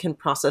brains can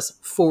process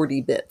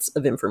 40 bits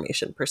of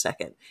information per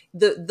second.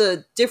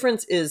 The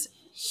difference is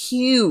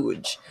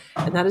huge.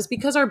 And that is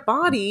because our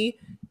body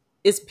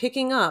is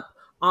picking up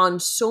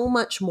on so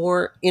much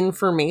more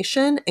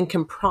information and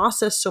can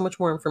process so much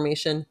more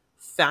information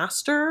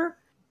faster.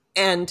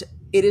 And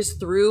it is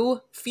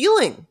through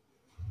feeling.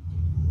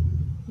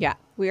 Yeah,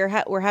 we're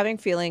having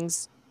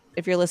feelings.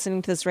 If you're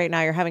listening to this right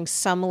now, you're having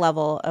some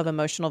level of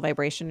emotional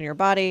vibration in your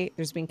body.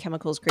 There's being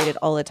chemicals created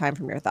all the time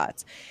from your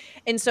thoughts.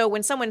 And so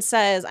when someone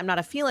says, I'm not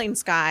a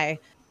feelings guy,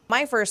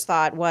 my first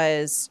thought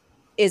was,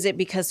 is it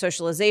because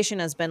socialization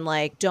has been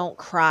like, don't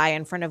cry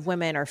in front of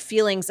women, or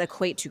feelings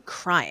equate to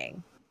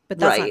crying? But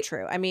that's not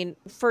true. I mean,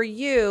 for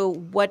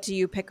you, what do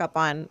you pick up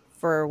on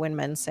for when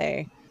men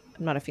say,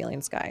 I'm not a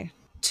feelings guy?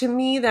 To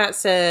me, that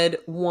said,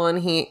 one,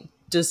 he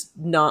does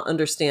not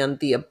understand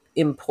the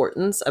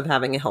importance of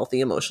having a healthy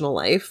emotional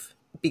life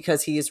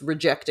because he's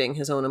rejecting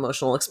his own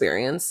emotional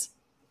experience.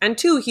 And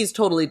two, he's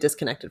totally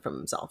disconnected from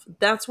himself.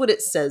 That's what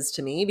it says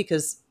to me,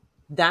 because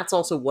that's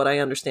also what I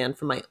understand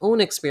from my own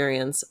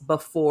experience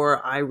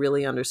before I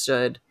really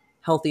understood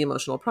healthy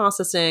emotional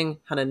processing,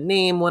 how to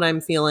name what I'm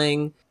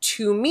feeling.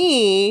 To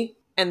me,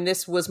 and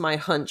this was my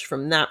hunch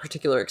from that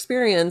particular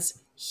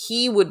experience,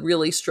 he would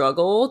really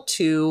struggle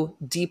to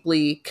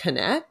deeply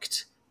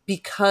connect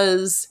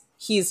because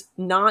he's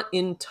not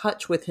in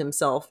touch with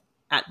himself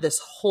at this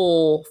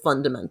whole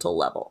fundamental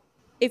level.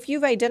 If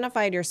you've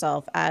identified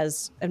yourself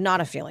as I'm not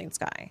a feelings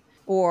guy,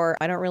 or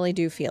I don't really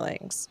do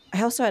feelings.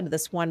 I also had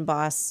this one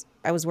boss,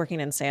 I was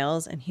working in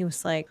sales, and he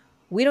was like,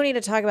 we don't need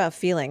to talk about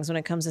feelings when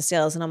it comes to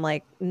sales. And I'm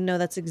like, no,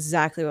 that's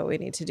exactly what we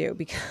need to do,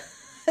 because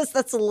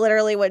that's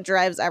literally what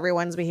drives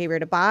everyone's behavior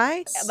to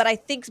buy. But I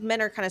think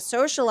men are kind of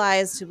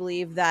socialized to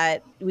believe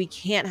that we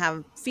can't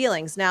have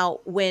feelings. Now,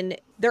 when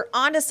they're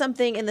onto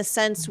something in the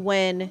sense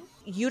when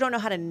you don't know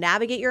how to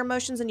navigate your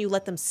emotions and you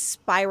let them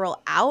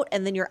spiral out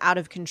and then you're out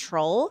of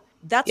control,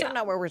 that's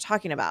not what we're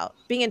talking about.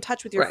 Being in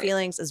touch with your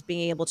feelings is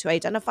being able to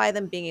identify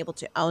them, being able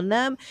to own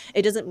them.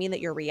 It doesn't mean that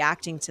you're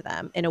reacting to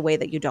them in a way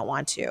that you don't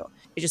want to.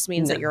 It just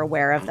means that you're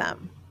aware of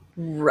them.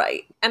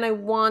 Right. And I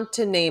want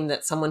to name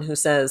that someone who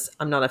says,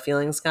 I'm not a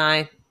feelings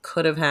guy,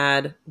 could have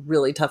had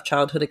really tough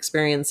childhood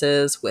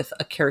experiences with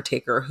a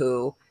caretaker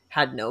who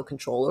had no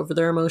control over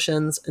their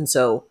emotions. And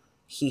so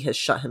he has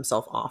shut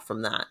himself off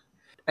from that.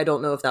 I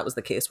don't know if that was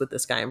the case with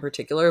this guy in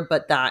particular,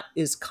 but that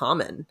is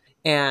common.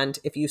 And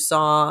if you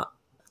saw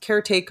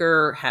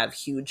caretaker have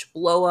huge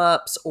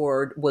blow-ups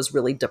or was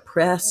really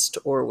depressed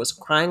or was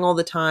crying all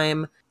the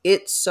time,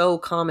 it's so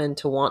common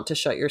to want to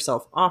shut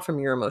yourself off from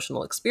your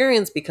emotional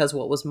experience because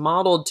what was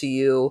modeled to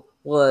you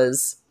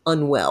was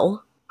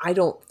unwell. I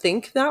don't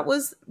think that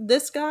was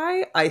this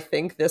guy. I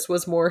think this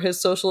was more his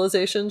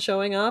socialization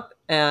showing up,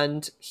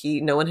 and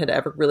no one had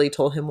ever really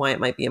told him why it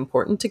might be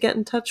important to get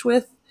in touch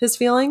with his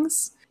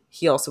feelings.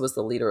 He also was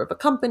the leader of a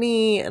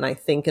company, and I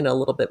think in a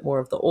little bit more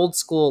of the old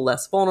school,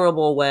 less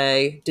vulnerable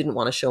way, didn't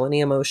want to show any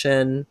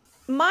emotion.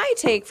 My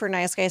take for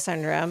nice guy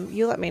syndrome,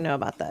 you let me know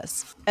about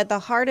this. At the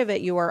heart of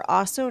it, you are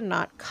also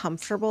not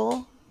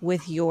comfortable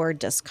with your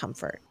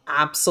discomfort.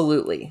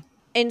 Absolutely.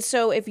 And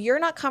so if you're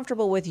not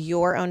comfortable with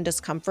your own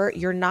discomfort,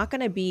 you're not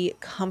going to be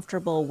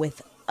comfortable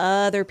with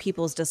other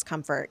people's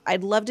discomfort.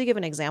 I'd love to give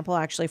an example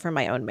actually from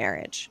my own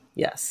marriage.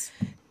 Yes.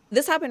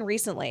 This happened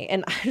recently,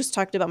 and I just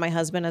talked about my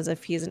husband as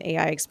if he's an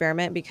AI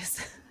experiment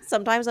because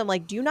sometimes I'm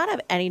like, do you not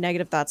have any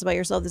negative thoughts about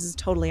yourself? This is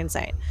totally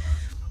insane.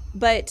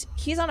 But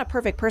he's not a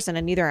perfect person,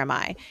 and neither am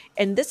I.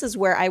 And this is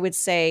where I would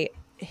say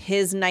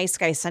his nice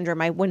guy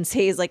syndrome, I wouldn't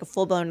say he's like a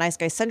full-blown nice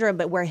guy syndrome,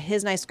 but where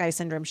his nice guy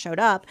syndrome showed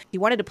up, he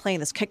wanted to play in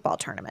this kickball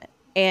tournament.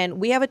 And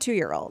we have a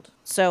 2-year-old.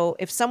 So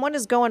if someone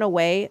is going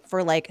away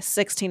for like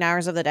 16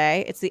 hours of the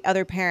day, it's the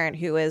other parent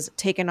who is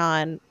taking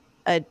on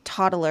a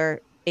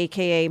toddler,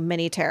 AKA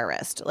mini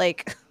terrorist.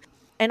 Like,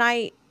 and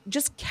I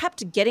just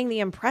kept getting the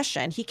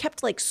impression he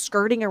kept like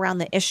skirting around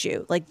the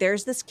issue. Like,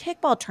 there's this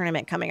kickball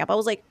tournament coming up. I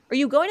was like, are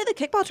you going to the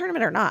kickball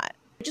tournament or not?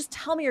 Just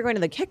tell me you're going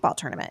to the kickball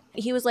tournament.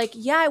 He was like,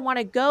 yeah, I want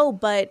to go,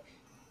 but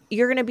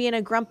you're going to be in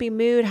a grumpy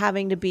mood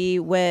having to be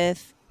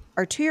with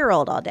our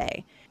 2-year-old all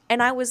day.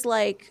 And I was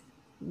like,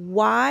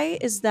 why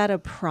is that a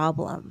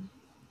problem?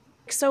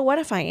 So what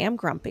if I am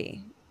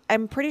grumpy?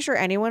 I'm pretty sure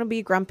anyone would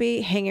be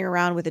grumpy hanging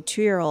around with a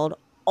 2-year-old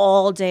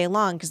all day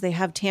long because they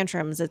have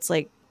tantrums. It's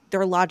like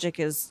their logic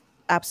is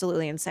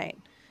absolutely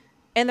insane.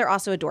 And they're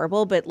also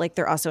adorable, but like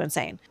they're also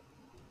insane.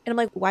 And I'm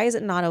like, why is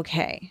it not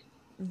okay?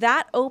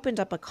 That opened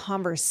up a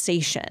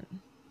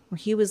conversation where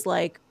he was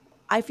like,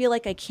 I feel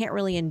like I can't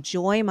really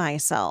enjoy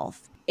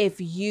myself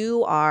if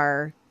you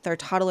are their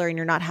toddler and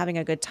you're not having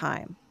a good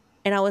time.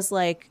 And I was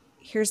like,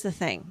 here's the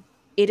thing.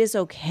 It is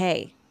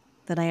okay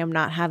that I am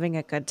not having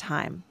a good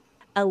time.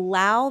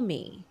 Allow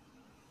me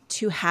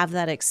to have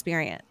that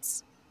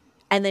experience.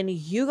 And then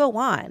you go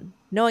on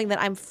knowing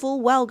that I'm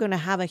full well going to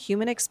have a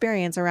human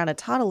experience around a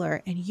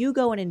toddler, and you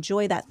go and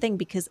enjoy that thing,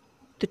 because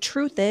the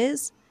truth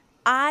is,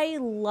 I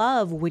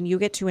love when you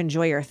get to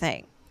enjoy your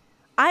thing.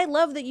 I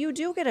love that you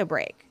do get a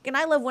break, and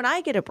I love when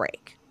I get a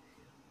break.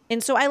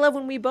 And so I love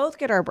when we both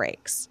get our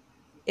breaks.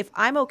 If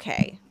I'm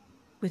okay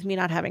with me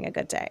not having a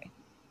good day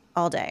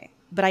all day,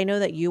 but I know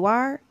that you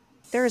are,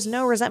 there is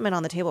no resentment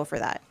on the table for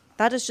that.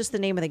 That is just the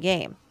name of the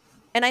game.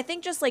 And I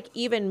think just like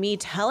even me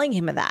telling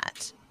him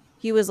that,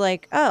 he was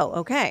like, oh,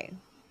 okay.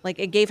 Like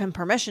it gave him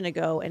permission to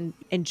go and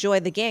enjoy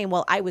the game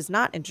while I was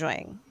not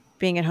enjoying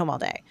being at home all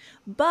day.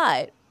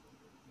 But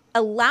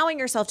allowing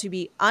yourself to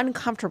be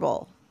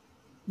uncomfortable,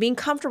 being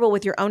comfortable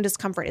with your own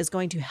discomfort is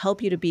going to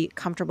help you to be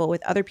comfortable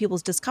with other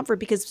people's discomfort,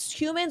 because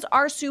humans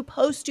are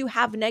supposed to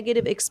have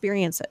negative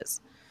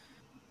experiences.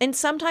 And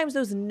sometimes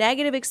those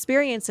negative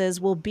experiences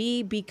will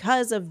be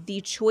because of the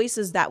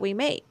choices that we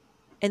make.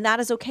 And that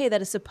is okay.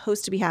 That is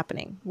supposed to be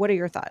happening. What are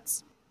your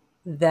thoughts?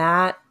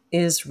 That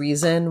is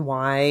reason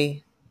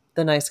why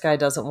the nice guy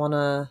doesn't want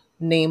to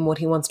name what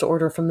he wants to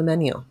order from the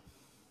menu,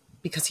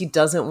 because he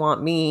doesn't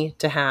want me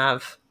to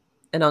have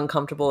an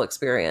uncomfortable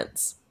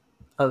experience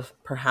of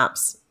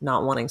perhaps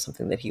not wanting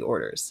something that he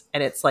orders.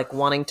 And it's like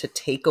wanting to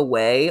take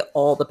away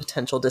all the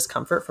potential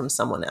discomfort from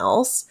someone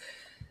else.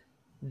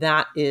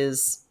 That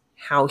is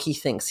how he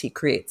thinks he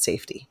creates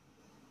safety.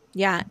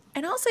 Yeah.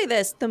 And I'll say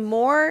this, the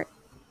more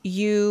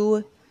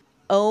you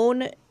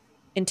own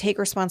and take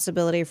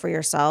responsibility for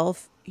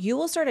yourself, you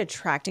will start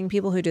attracting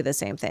people who do the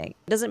same thing.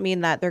 It doesn't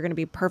mean that they're going to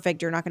be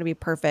perfect. You're not going to be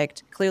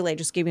perfect. Clearly, I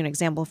just gave you an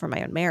example from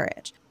my own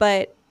marriage.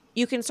 But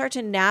you can start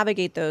to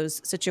navigate those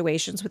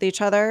situations with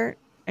each other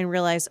and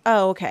realize,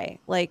 oh, okay,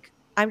 like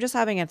I'm just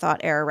having a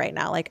thought error right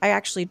now. Like I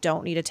actually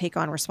don't need to take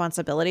on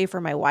responsibility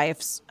for my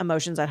wife's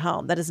emotions at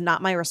home. That is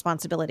not my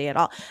responsibility at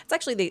all. It's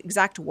actually the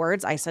exact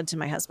words I said to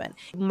my husband.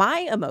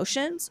 My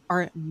emotions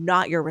are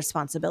not your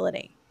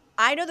responsibility.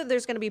 I know that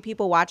there's going to be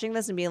people watching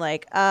this and be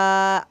like,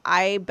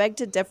 I beg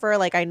to differ.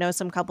 Like I know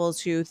some couples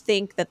who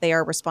think that they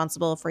are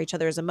responsible for each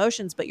other's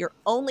emotions, but you're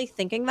only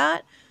thinking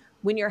that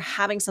when you're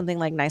having something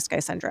like nice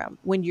guy syndrome,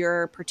 when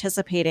you're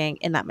participating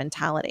in that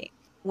mentality.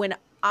 When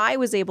I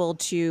was able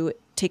to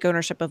take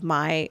ownership of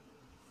my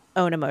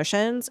own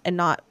emotions and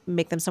not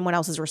make them someone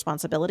else's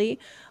responsibility,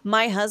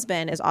 my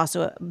husband is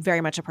also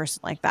very much a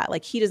person like that.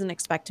 Like he doesn't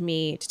expect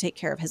me to take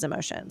care of his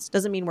emotions.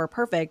 Doesn't mean we're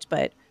perfect,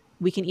 but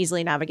we can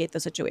easily navigate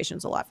those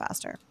situations a lot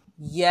faster.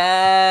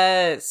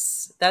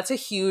 Yes. That's a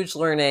huge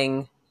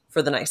learning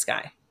for the nice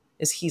guy,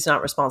 is he's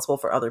not responsible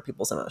for other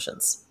people's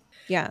emotions.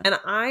 Yeah. And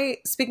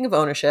speaking of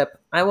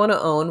ownership, I want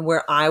to own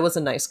where I was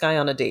a nice guy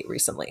on a date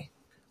recently,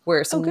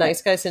 where some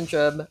nice guy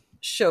syndrome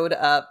showed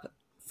up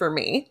for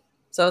me.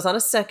 So I was on a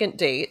second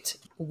date.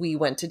 We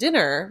went to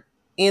dinner.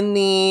 In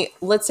the,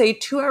 let's say,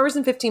 2 hours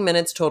and 15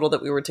 minutes total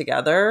that we were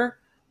together,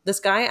 this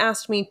guy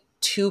asked me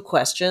 2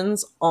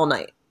 questions all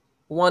night.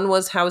 One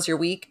was, how was your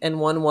week? And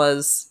one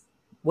was,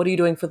 what are you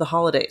doing for the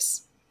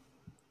holidays?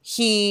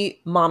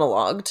 He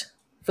monologued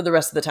for the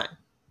rest of the time.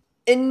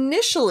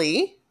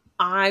 Initially,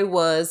 I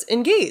was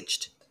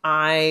engaged.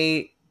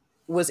 I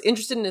was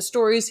interested in his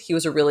stories. He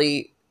was a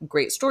really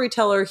great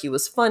storyteller. He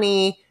was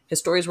funny. His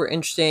stories were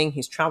interesting.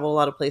 He's traveled a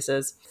lot of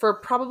places. For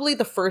probably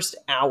the first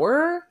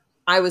hour,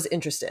 I was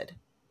interested.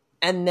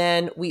 And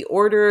then we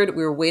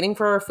were waiting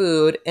for our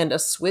food, and a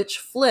switch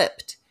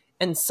flipped,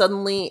 and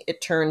suddenly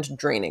it turned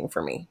draining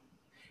for me.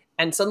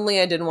 And suddenly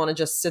I didn't want to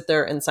just sit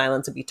there in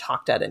silence and be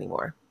talked at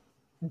anymore.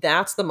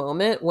 That's the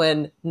moment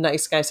when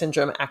nice guy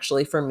syndrome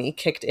actually for me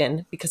kicked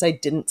in, because I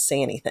didn't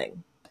say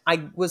anything.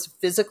 I was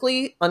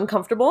physically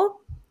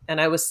uncomfortable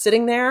and I was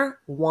sitting there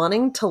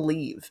wanting to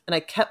leave. And I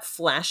kept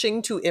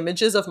flashing to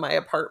images of my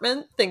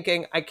apartment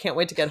thinking, I can't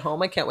wait to get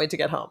home. I can't wait to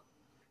get home.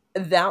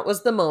 That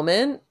was the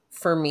moment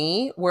for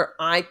me where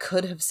I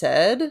could have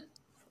said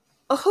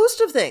a host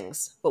of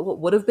things. But what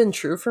would have been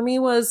true for me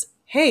was,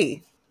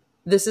 hey,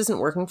 this isn't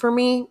working for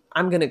me.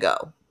 I'm going to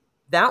go.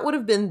 That would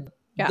have been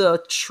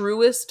the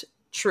truest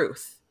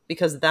truth,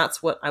 because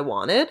that's what I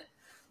wanted.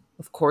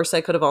 Of course,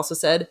 I could have also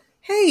said,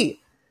 hey,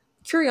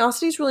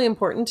 curiosity is really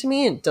important to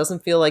me and it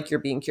doesn't feel like you're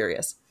being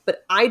curious.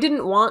 But I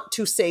didn't want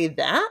to say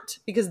that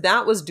because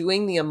that was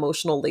doing the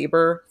emotional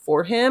labor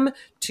for him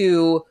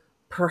to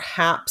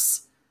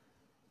perhaps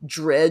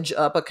dredge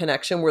up a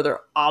connection where there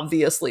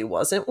obviously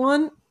wasn't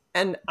one.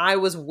 And I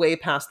was way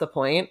past the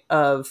point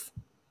of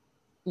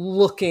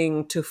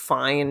looking to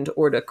find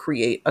or to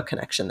create a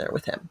connection there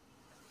with him.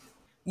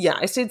 Yeah,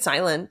 I stayed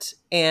silent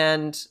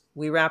and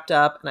we wrapped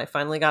up and I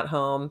finally got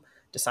home,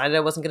 decided I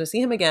wasn't going to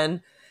see him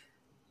again.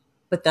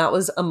 But that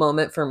was a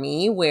moment for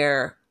me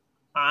where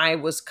I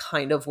was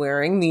kind of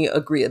wearing the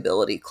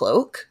agreeability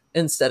cloak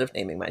instead of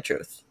naming my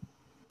truth.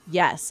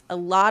 Yes, a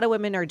lot of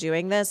women are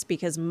doing this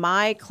because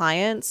my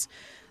clients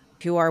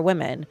who are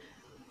women,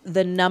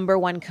 the number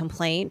one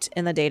complaint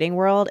in the dating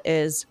world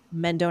is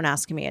men don't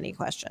ask me any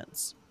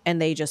questions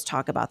and they just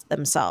talk about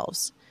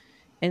themselves.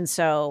 And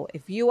so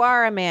if you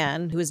are a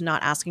man who is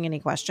not asking any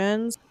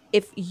questions,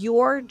 if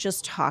you're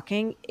just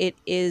talking, it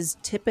is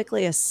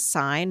typically a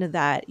sign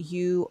that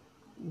you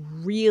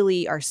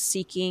really are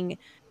seeking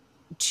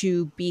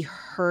to be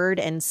heard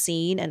and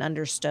seen and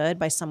understood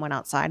by someone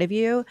outside of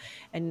you.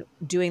 And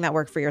doing that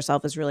work for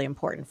yourself is really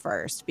important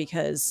first,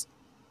 because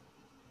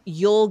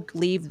you'll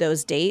leave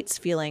those dates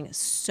feeling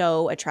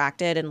so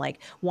attracted and like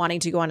wanting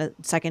to go on a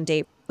second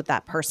date with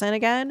that person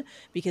again,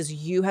 because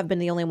you have been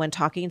the only one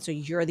talking. So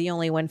you're the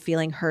only one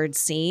feeling heard,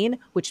 seen,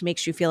 which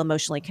makes you feel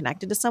emotionally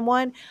connected to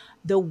someone.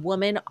 The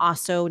woman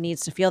also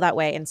needs to feel that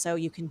way. And so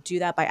you can do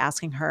that by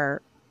asking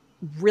her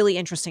really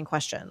interesting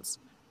questions.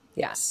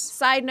 Yes.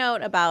 Side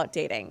note about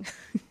dating.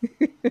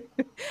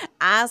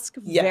 Ask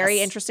very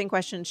interesting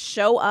questions.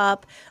 Show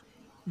up.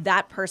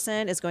 That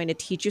person is going to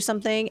teach you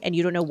something and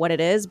you don't know what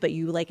it is, but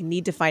you like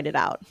need to find it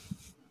out.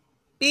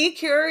 Be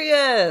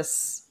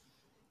curious.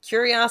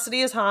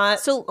 Curiosity is hot.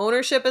 So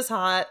ownership is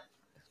hot.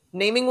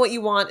 Naming what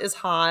you want is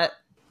hot.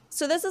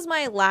 So this is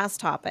my last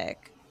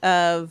topic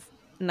of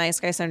nice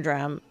guy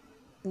syndrome.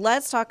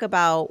 Let's talk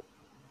about,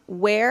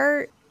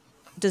 where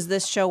does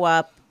this show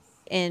up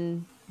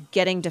in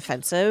getting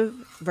defensive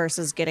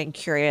versus getting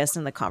curious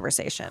in the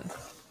conversation?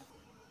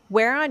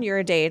 Where on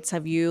your dates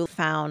have you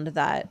found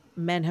that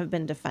men have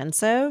been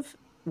defensive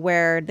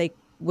where they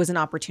was an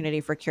opportunity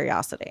for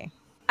curiosity?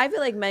 I feel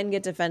like men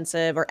get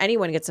defensive, or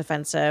anyone gets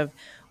defensive,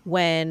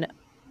 when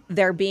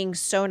they're being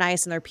so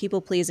nice and they're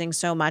people pleasing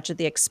so much at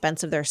the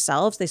expense of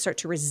themselves. They start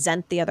to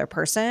resent the other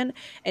person.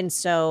 And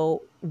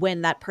so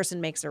when that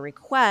person makes a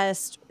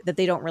request that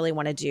they don't really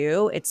want to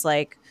do, it's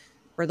like,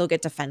 or they'll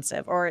get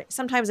defensive. Or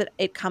sometimes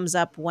it comes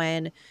up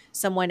when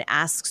someone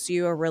asks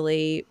you a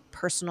really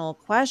personal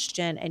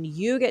question and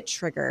you get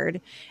triggered,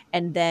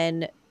 and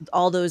then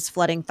all those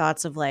flooding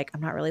thoughts of like,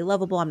 I'm not really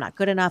lovable, I'm not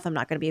good enough, I'm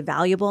not going to be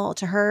valuable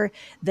to her.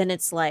 Then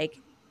it's like,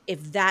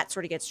 if that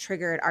sort of gets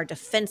triggered, our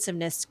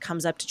defensiveness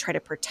comes up to try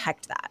to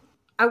protect that.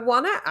 I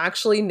want to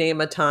actually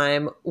name a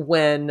time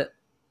when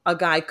a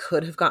guy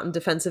could have gotten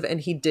defensive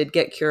and he did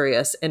get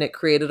curious and it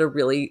created a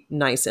really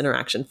nice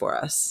interaction for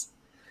us.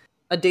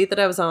 A date that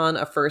I was on,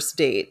 a first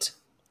date,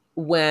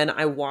 when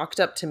I walked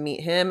up to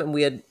meet him, and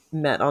we had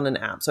met on an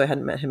app, so I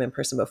hadn't met him in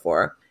person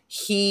before.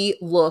 He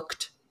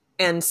looked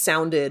and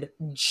sounded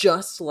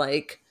just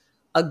like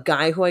a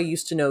guy who I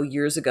used to know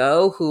years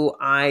ago, who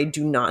I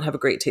do not have a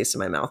great taste in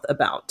my mouth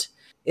about.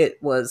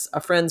 It was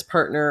a friend's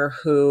partner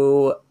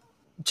who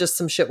just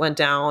some shit went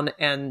down,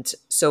 and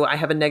so I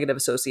have a negative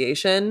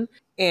association.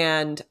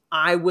 And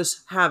I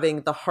was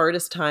having the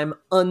hardest time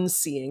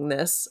unseeing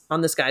this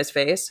on this guy's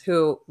face,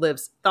 who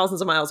lives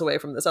thousands of miles away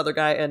from this other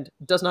guy and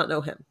does not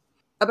know him.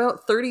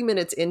 About 30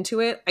 minutes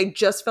into it, I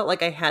just felt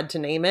like I had to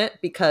name it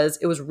because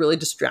it was really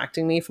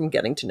distracting me from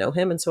getting to know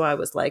him. And so I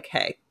was like,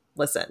 hey,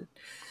 listen,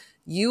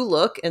 you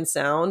look and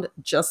sound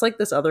just like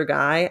this other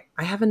guy.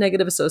 I have a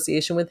negative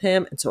association with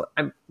him. And so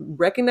I'm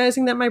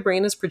recognizing that my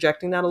brain is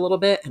projecting that a little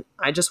bit. And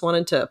I just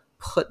wanted to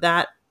put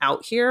that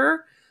out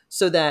here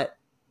so that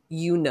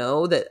you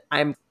know that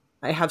I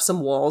have some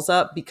walls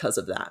up because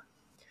of that.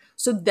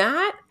 So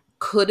that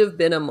could have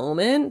been a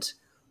moment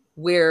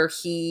where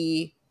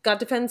he got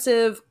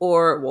defensive,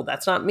 or, well,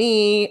 that's not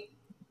me,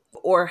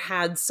 or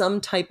had some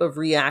type of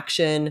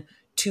reaction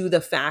to the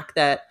fact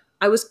that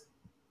I was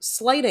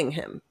slighting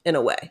him in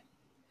a way.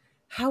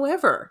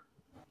 However,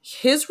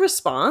 his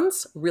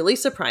response really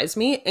surprised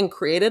me and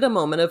created a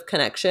moment of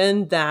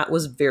connection that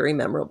was very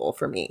memorable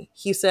for me.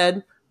 He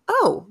said,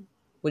 oh,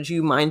 would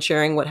you mind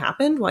sharing what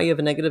happened? Why you have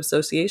a negative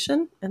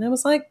association? And I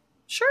was like,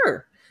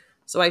 sure.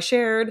 So I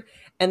shared,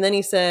 and then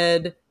he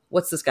said,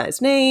 what's this guy's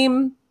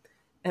name?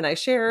 And I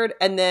shared,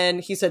 and then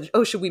he said,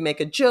 oh, should we make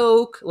a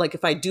joke? Like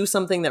if I do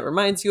something that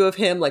reminds you of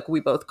him, like we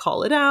both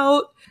call it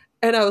out.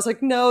 And I was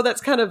like, no,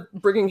 that's kind of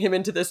bringing him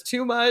into this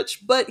too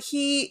much. But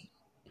he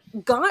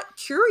got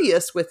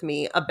curious with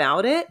me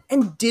about it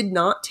and did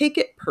not take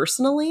it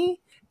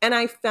personally. And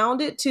I found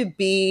it to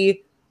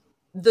be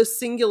the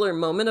singular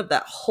moment of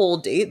that whole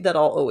date that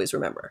I'll always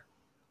remember.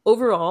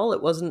 Overall,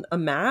 it wasn't a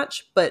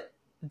match, but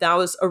that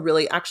was a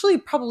really actually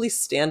probably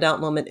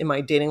standout moment in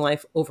my dating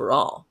life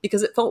overall,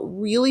 because it felt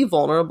really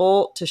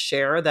vulnerable to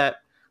share that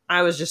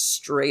I was just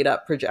straight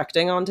up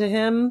projecting onto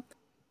him,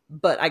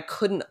 but I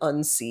couldn't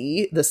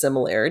unsee the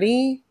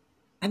similarity.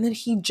 And then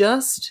he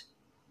just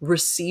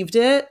received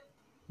it,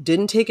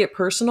 didn't take it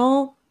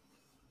personal,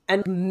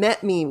 and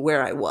met me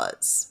where I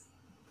was.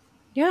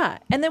 Yeah.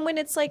 And then when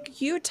it's like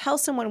you tell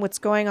someone what's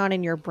going on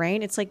in your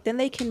brain, it's like then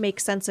they can make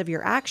sense of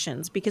your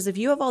actions. Because if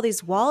you have all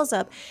these walls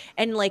up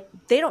and like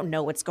they don't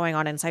know what's going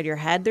on inside your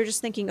head, they're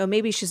just thinking, oh,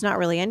 maybe she's not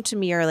really into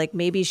me, or like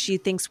maybe she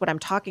thinks what I'm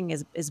talking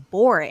is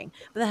boring.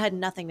 But that had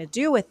nothing to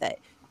do with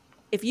it.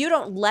 If you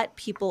don't let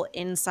people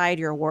inside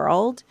your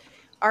world,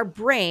 our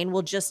brain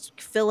will just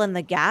fill in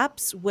the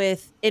gaps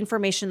with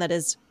information that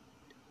is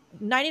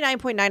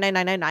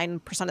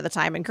 99.99999% of the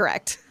time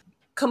incorrect.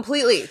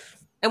 Completely.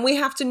 And we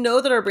have to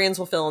know that our brains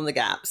will fill in the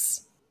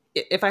gaps.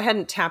 If I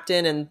hadn't tapped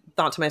in and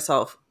thought to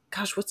myself,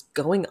 gosh, what's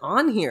going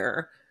on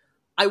here?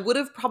 I would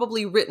have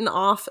probably written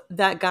off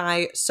that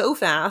guy so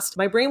fast.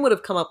 My brain would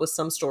have come up with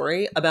some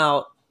story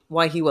about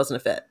why he wasn't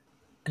a fit.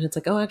 And it's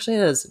like, oh, actually,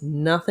 it has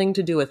nothing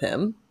to do with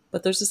him.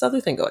 But there's this other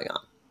thing going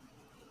on.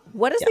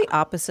 What is the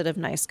opposite of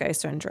nice guy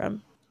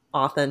syndrome?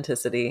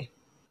 Authenticity.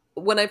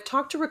 When I've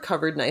talked to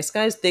recovered nice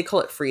guys, they call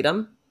it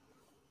freedom.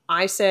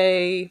 I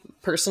say,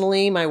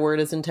 personally, my word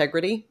is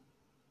integrity.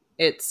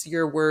 It's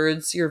your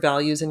words, your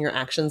values, and your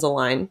actions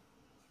align.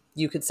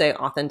 You could say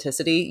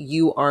authenticity.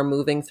 You are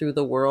moving through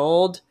the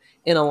world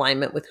in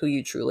alignment with who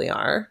you truly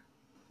are.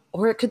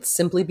 Or it could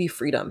simply be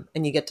freedom,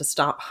 and you get to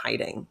stop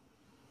hiding.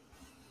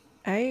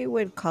 I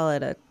would call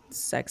it a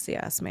sexy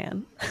ass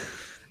man.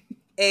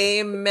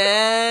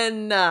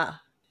 Amen.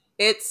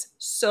 It's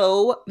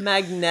so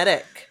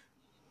magnetic.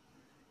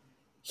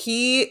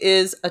 He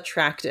is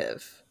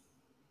attractive.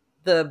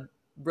 The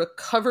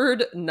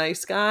recovered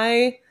nice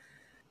guy,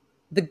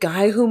 the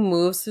guy who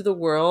moves through the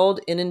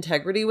world in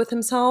integrity with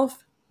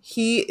himself,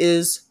 he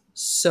is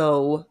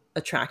so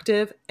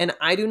attractive. And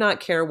I do not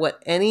care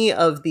what any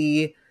of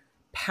the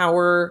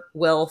power,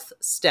 wealth,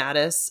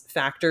 status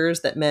factors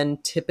that men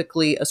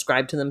typically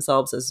ascribe to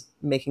themselves as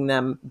making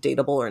them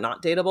dateable or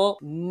not dateable.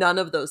 None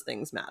of those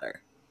things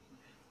matter.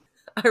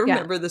 I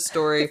remember the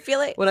story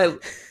when I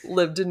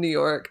lived in New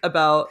York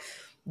about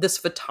this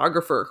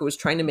photographer who was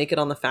trying to make it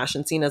on the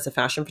fashion scene as a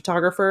fashion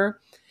photographer.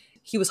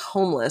 He was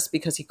homeless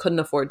because he couldn't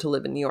afford to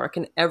live in New York.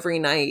 And every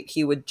night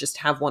he would just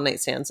have one night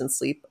stands and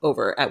sleep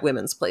over at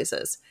women's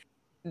places.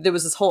 There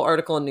was this whole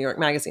article in New York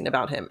Magazine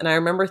about him. And I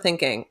remember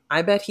thinking,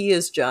 I bet he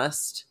is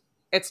just,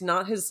 it's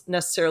not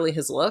necessarily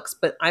his looks,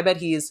 but I bet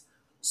he's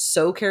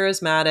so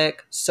charismatic,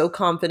 so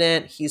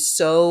confident. He's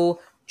so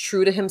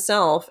true to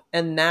himself.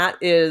 And that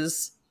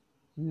is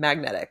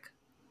magnetic.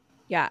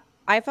 Yeah.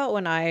 I felt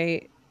when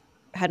I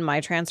had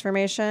my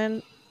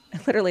transformation, I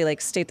literally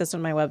like state this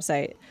on my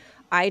website,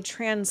 I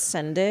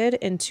transcended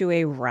into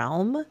a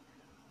realm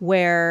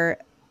where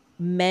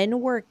men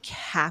were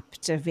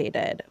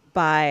captivated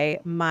by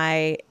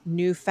my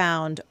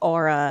newfound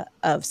aura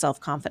of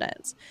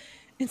self-confidence.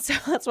 And so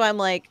that's why I'm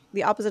like,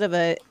 the opposite of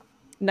a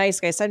nice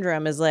guy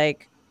syndrome is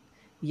like,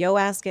 yo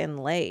ass getting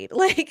laid.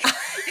 Like,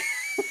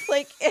 it's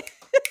like,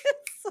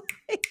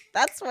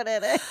 that's what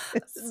it is.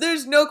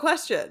 There's no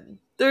question.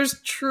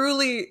 There's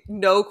truly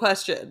no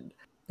question.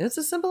 It's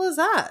as simple as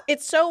that.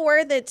 It's so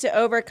worth it to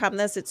overcome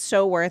this. It's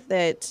so worth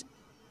it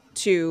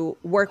to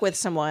work with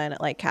someone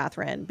like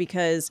Catherine,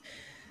 because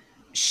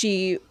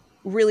she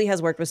really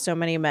has worked with so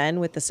many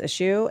men with this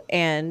issue.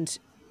 And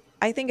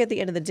I think at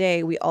the end of the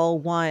day, we all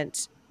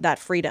want that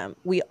freedom.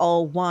 We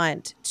all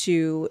want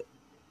to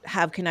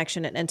have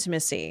connection and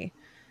intimacy.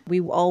 We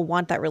all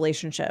want that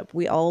relationship.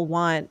 We all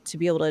want to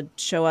be able to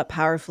show up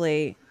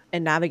powerfully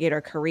and navigate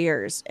our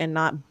careers and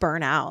not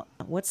burn out.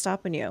 What's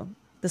stopping you?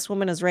 This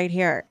woman is right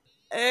here.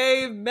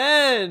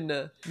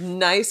 Amen.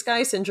 Nice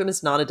guy syndrome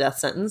is not a death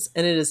sentence,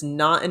 and it is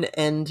not an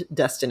end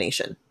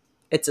destination.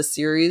 It's a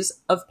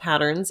series of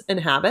patterns and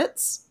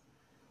habits.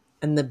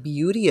 And the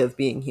beauty of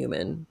being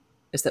human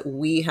is that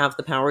we have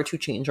the power to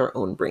change our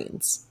own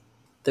brains.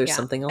 There's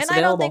something else available.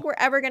 And I don't think we're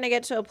ever going to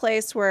get to a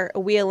place where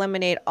we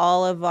eliminate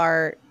all of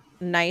our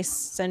nice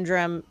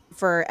syndrome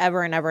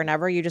forever and ever and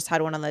ever. You just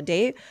had one on the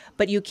date,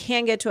 but you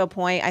can get to a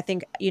point, I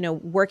think,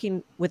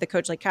 working with a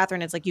coach like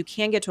Catherine, it's like you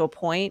can get to a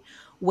point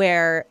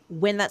where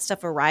when that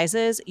stuff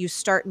arises, you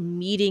start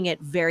meeting it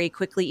very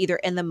quickly, either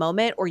in the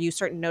moment or you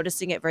start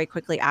noticing it very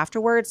quickly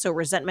afterwards. So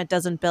resentment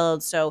doesn't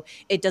build, so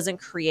it doesn't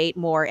create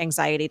more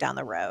anxiety down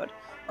the road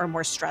or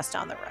more stress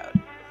down the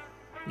road.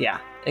 Yeah,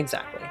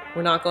 exactly.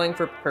 We're not going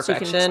for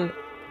perfection.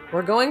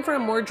 We're going for a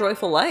more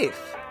joyful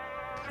life.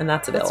 And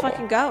that's available. Let's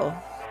fucking go.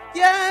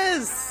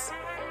 Yes!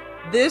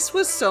 This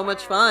was so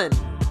much fun.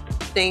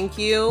 Thank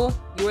you.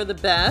 You are the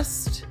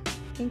best.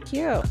 Thank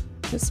you.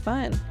 It was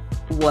fun.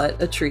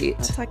 What a treat.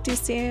 I'll talk to you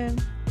soon.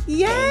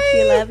 Yay! Thank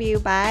you. Love you.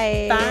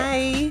 Bye.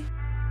 Bye.